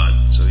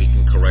God so He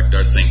can correct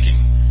our thinking.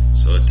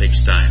 So it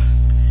takes time.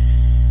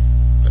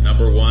 But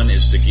number one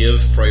is to give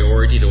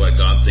priority to what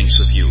God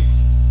thinks of you.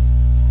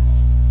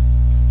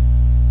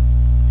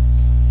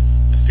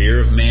 The fear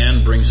of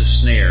man brings a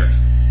snare,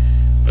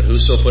 but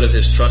whoso putteth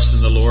his trust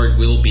in the Lord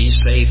will be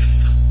safe.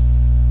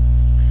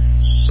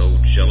 So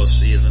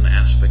jealousy is an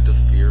aspect of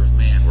fear of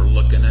man. We're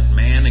looking at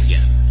man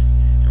again.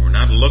 And we're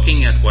not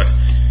looking at what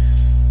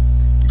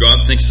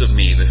God thinks of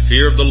me. The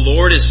fear of the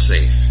Lord is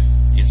safe.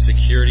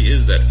 Insecurity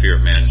is that fear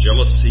of man.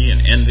 Jealousy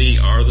and envy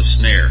are the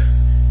snare.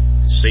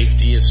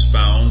 Safety is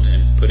found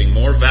in putting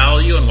more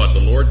value on what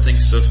the Lord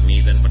thinks of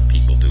me than what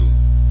people do.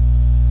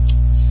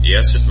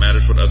 Yes, it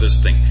matters what others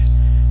think.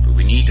 But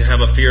we need to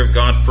have a fear of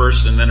God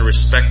first and then a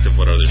respect of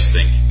what others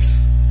think.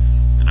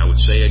 And I would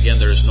say again,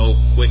 there is no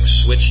quick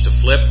switch to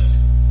flip.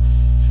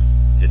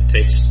 It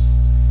takes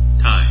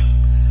time.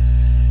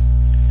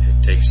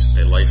 It takes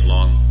a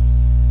lifelong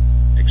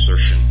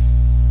exertion.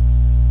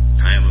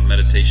 Time of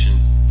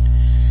meditation.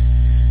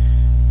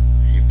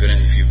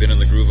 If you've been in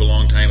the groove a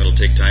long time, it'll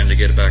take time to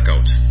get it back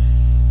out.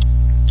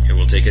 It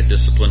will take a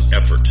disciplined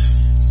effort.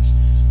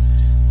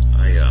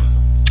 I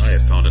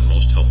have found it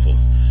most helpful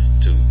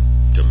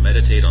to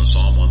meditate on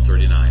Psalm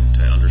 139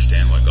 to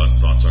understand what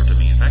God's thoughts are to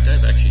me. In fact,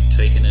 I've actually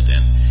taken it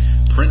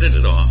and printed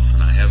it off,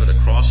 and I have it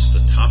across the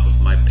top of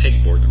my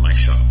pegboard in my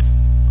shop.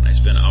 And I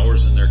spend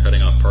hours in there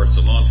cutting off parts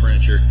of lawn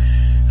furniture,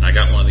 and I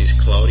got one of these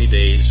cloudy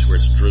days where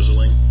it's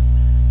drizzling,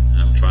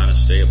 I'm trying to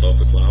stay above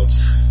the clouds,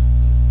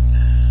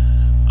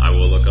 I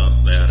will look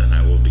up that and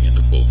I will begin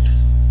to quote.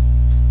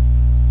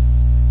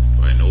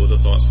 For I know the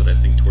thoughts that I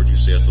think toward you,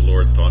 saith the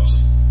Lord, thoughts of...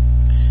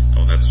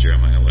 Oh, that's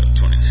Jeremiah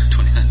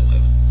 29:11.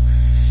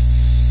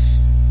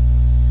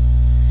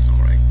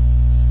 All right.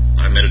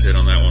 I meditate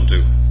on that one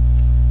too.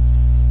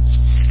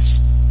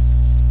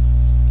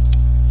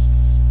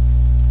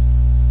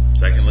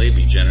 Secondly,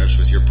 be generous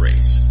with your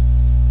praise.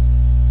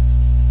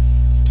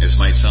 This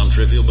might sound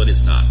trivial, but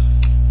it's not.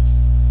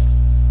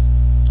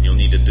 You'll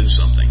need to do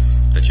something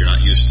that you're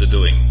not used to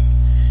doing.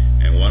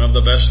 And one of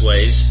the best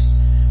ways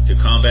to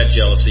combat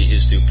jealousy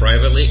is to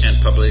privately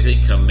and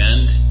publicly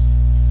commend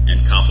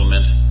and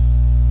compliment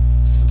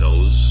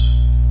those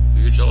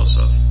who you're jealous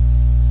of,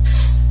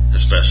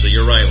 especially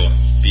your rival.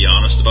 Be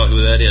honest about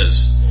who that is.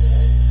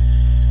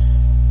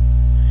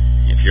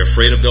 If you're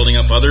afraid of building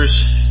up others,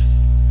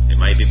 it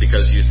might be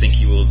because you think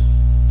you will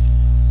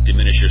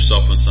diminish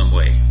yourself in some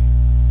way.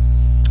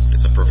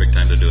 It's a perfect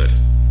time to do it.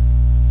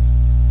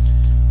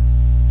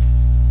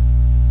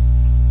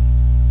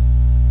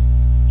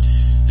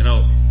 You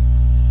know,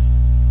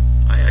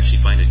 I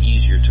actually find it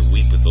easier to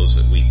weep with those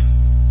that weep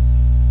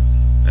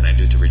than I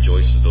do to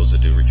rejoice with those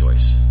that do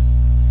rejoice.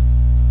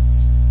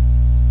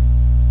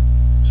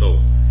 So,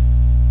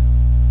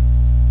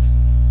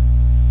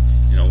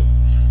 you know,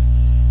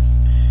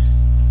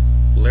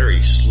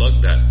 Larry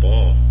slugged that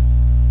ball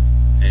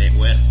and it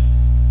went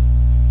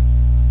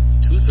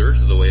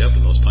 2/3 of the way up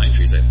in those pine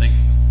trees, I think.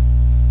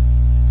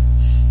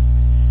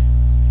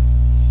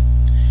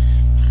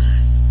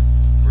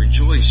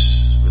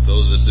 Rejoice with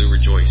those that do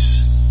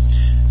rejoice.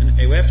 And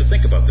we have to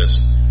think about this.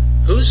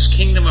 Whose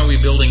kingdom are we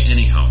building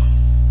anyhow?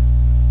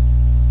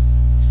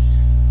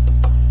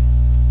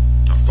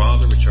 Our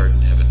Father which art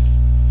in heaven.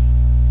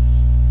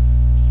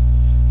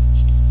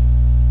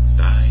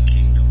 Thy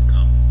kingdom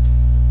come.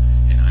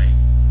 And I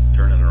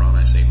turn it around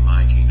and I say,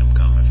 my kingdom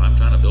come. If I'm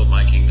trying to build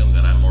my kingdom,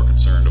 then I'm more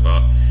concerned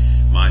about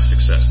my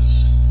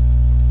successes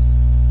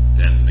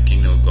than the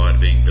kingdom of God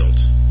being built.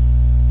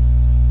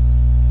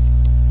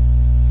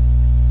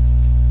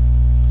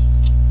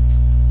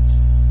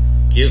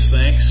 Give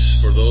thanks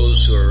for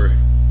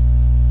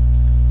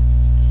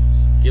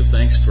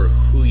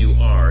who you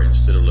are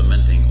instead of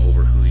lamenting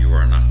over who you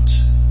are not.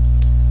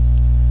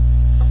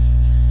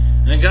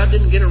 And God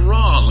didn't get it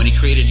wrong when He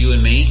created you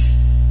and me.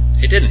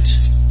 He didn't.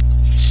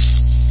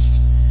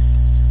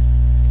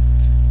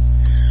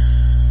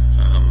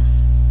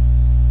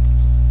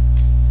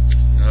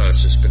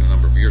 It's just been a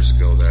number of years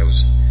ago that I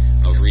was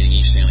reading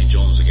E. Stanley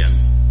Jones again,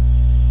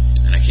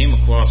 and I came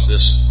across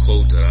this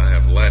quote that I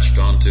have latched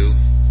onto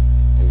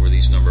over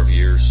these number of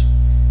years,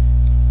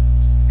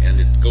 and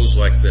it goes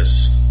like this: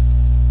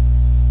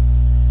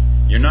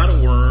 you're not a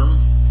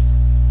worm,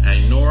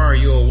 and nor are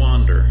you a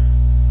wander,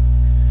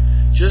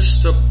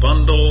 just a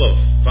bundle of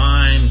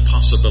fine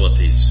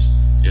possibilities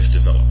if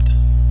developed.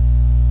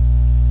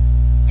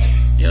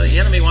 You know, the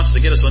enemy wants to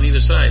get us on either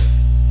side.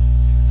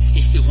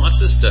 He wants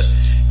us to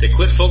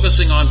quit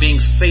focusing on being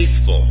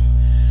faithful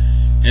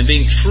and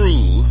being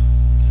true,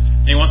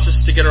 and he wants us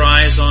to get our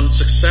eyes on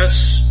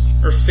success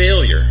or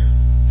failure.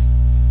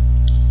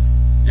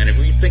 And if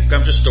we think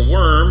I'm just a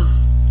worm,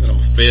 then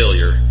I'm a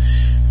failure.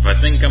 If I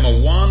think I'm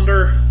a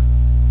wander,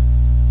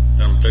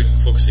 then I'm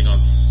focusing on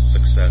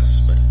success.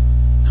 But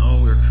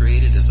no, we're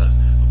created as a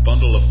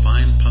bundle of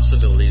fine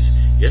possibilities,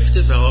 if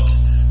developed,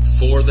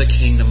 for the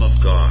kingdom of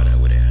God, I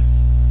would add.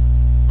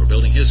 We're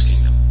building His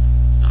kingdom,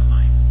 not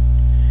mine.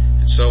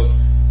 And so,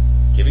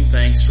 giving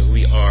thanks for who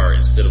we are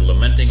instead of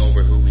lamenting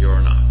over who we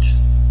are not.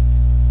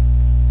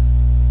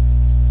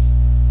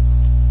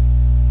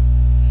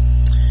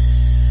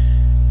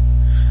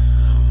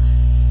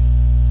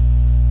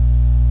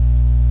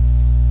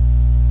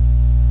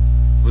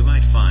 We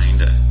might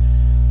find a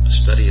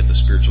study of the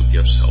spiritual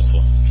gifts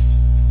helpful.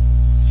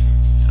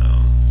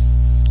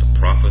 The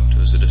prophet,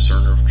 who is a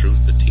discerner of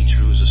truth, the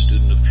teacher, who is a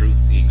student of truth,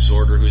 the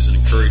exhorter, who is an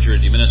encourager,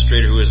 the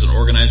administrator, who is an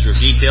organizer of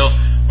detail,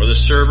 or the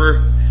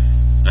server,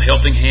 a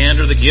helping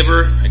hand, or the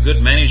giver, a good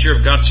manager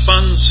of God's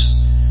funds,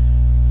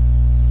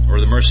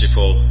 or the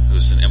merciful, who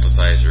is an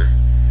empathizer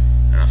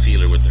and a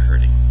feeler with the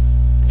hurting.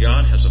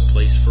 God has a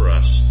place for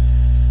us.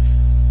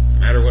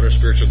 No matter what our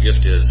spiritual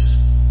gift is,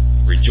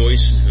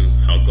 rejoice in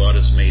how God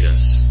has made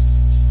us.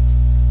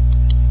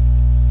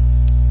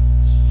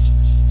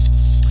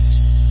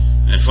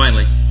 And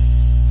finally,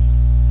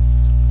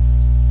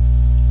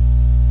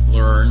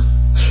 learn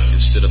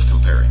instead of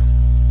comparing.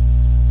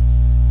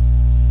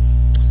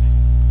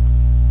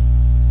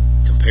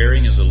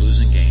 Comparing is a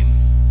losing game,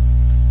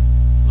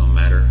 no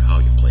matter how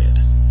you play it.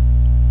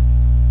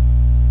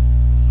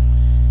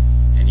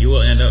 And you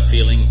will end up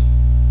feeling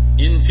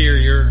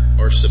inferior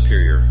or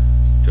superior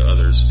to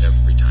others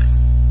every time.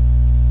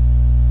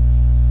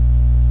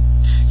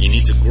 You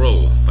need to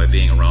grow by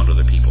being around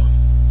other people,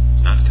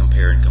 not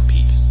compare and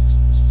compete.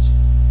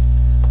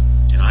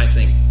 And I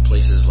think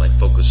places like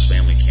Focus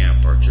Family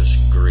Camp are just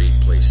great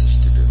places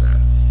to do that.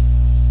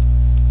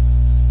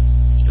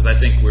 Because I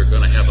think we're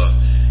going to have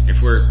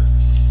if we're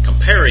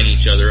comparing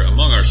each other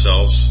among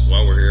ourselves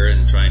while we're here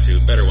and trying to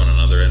better one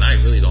another, and I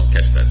really don't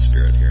catch that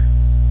spirit here.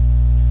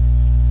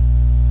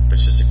 But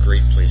it's just a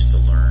great place to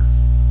learn,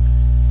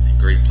 a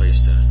great place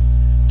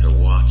to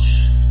watch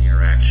the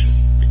interaction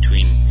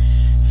between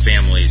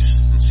families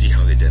and see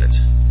how they did it,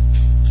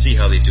 see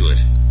how they do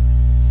it.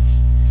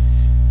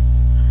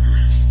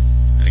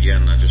 And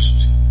again, I just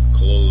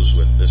close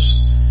with this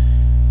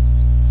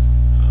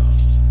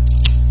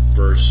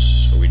verse: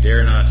 "For we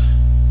dare not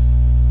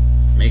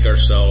make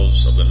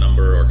ourselves of the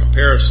number, or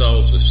compare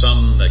ourselves with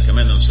some that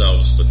commend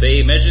themselves, but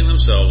they, measuring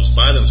themselves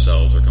by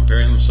themselves, or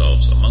comparing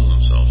themselves among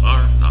themselves,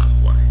 are not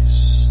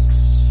wise."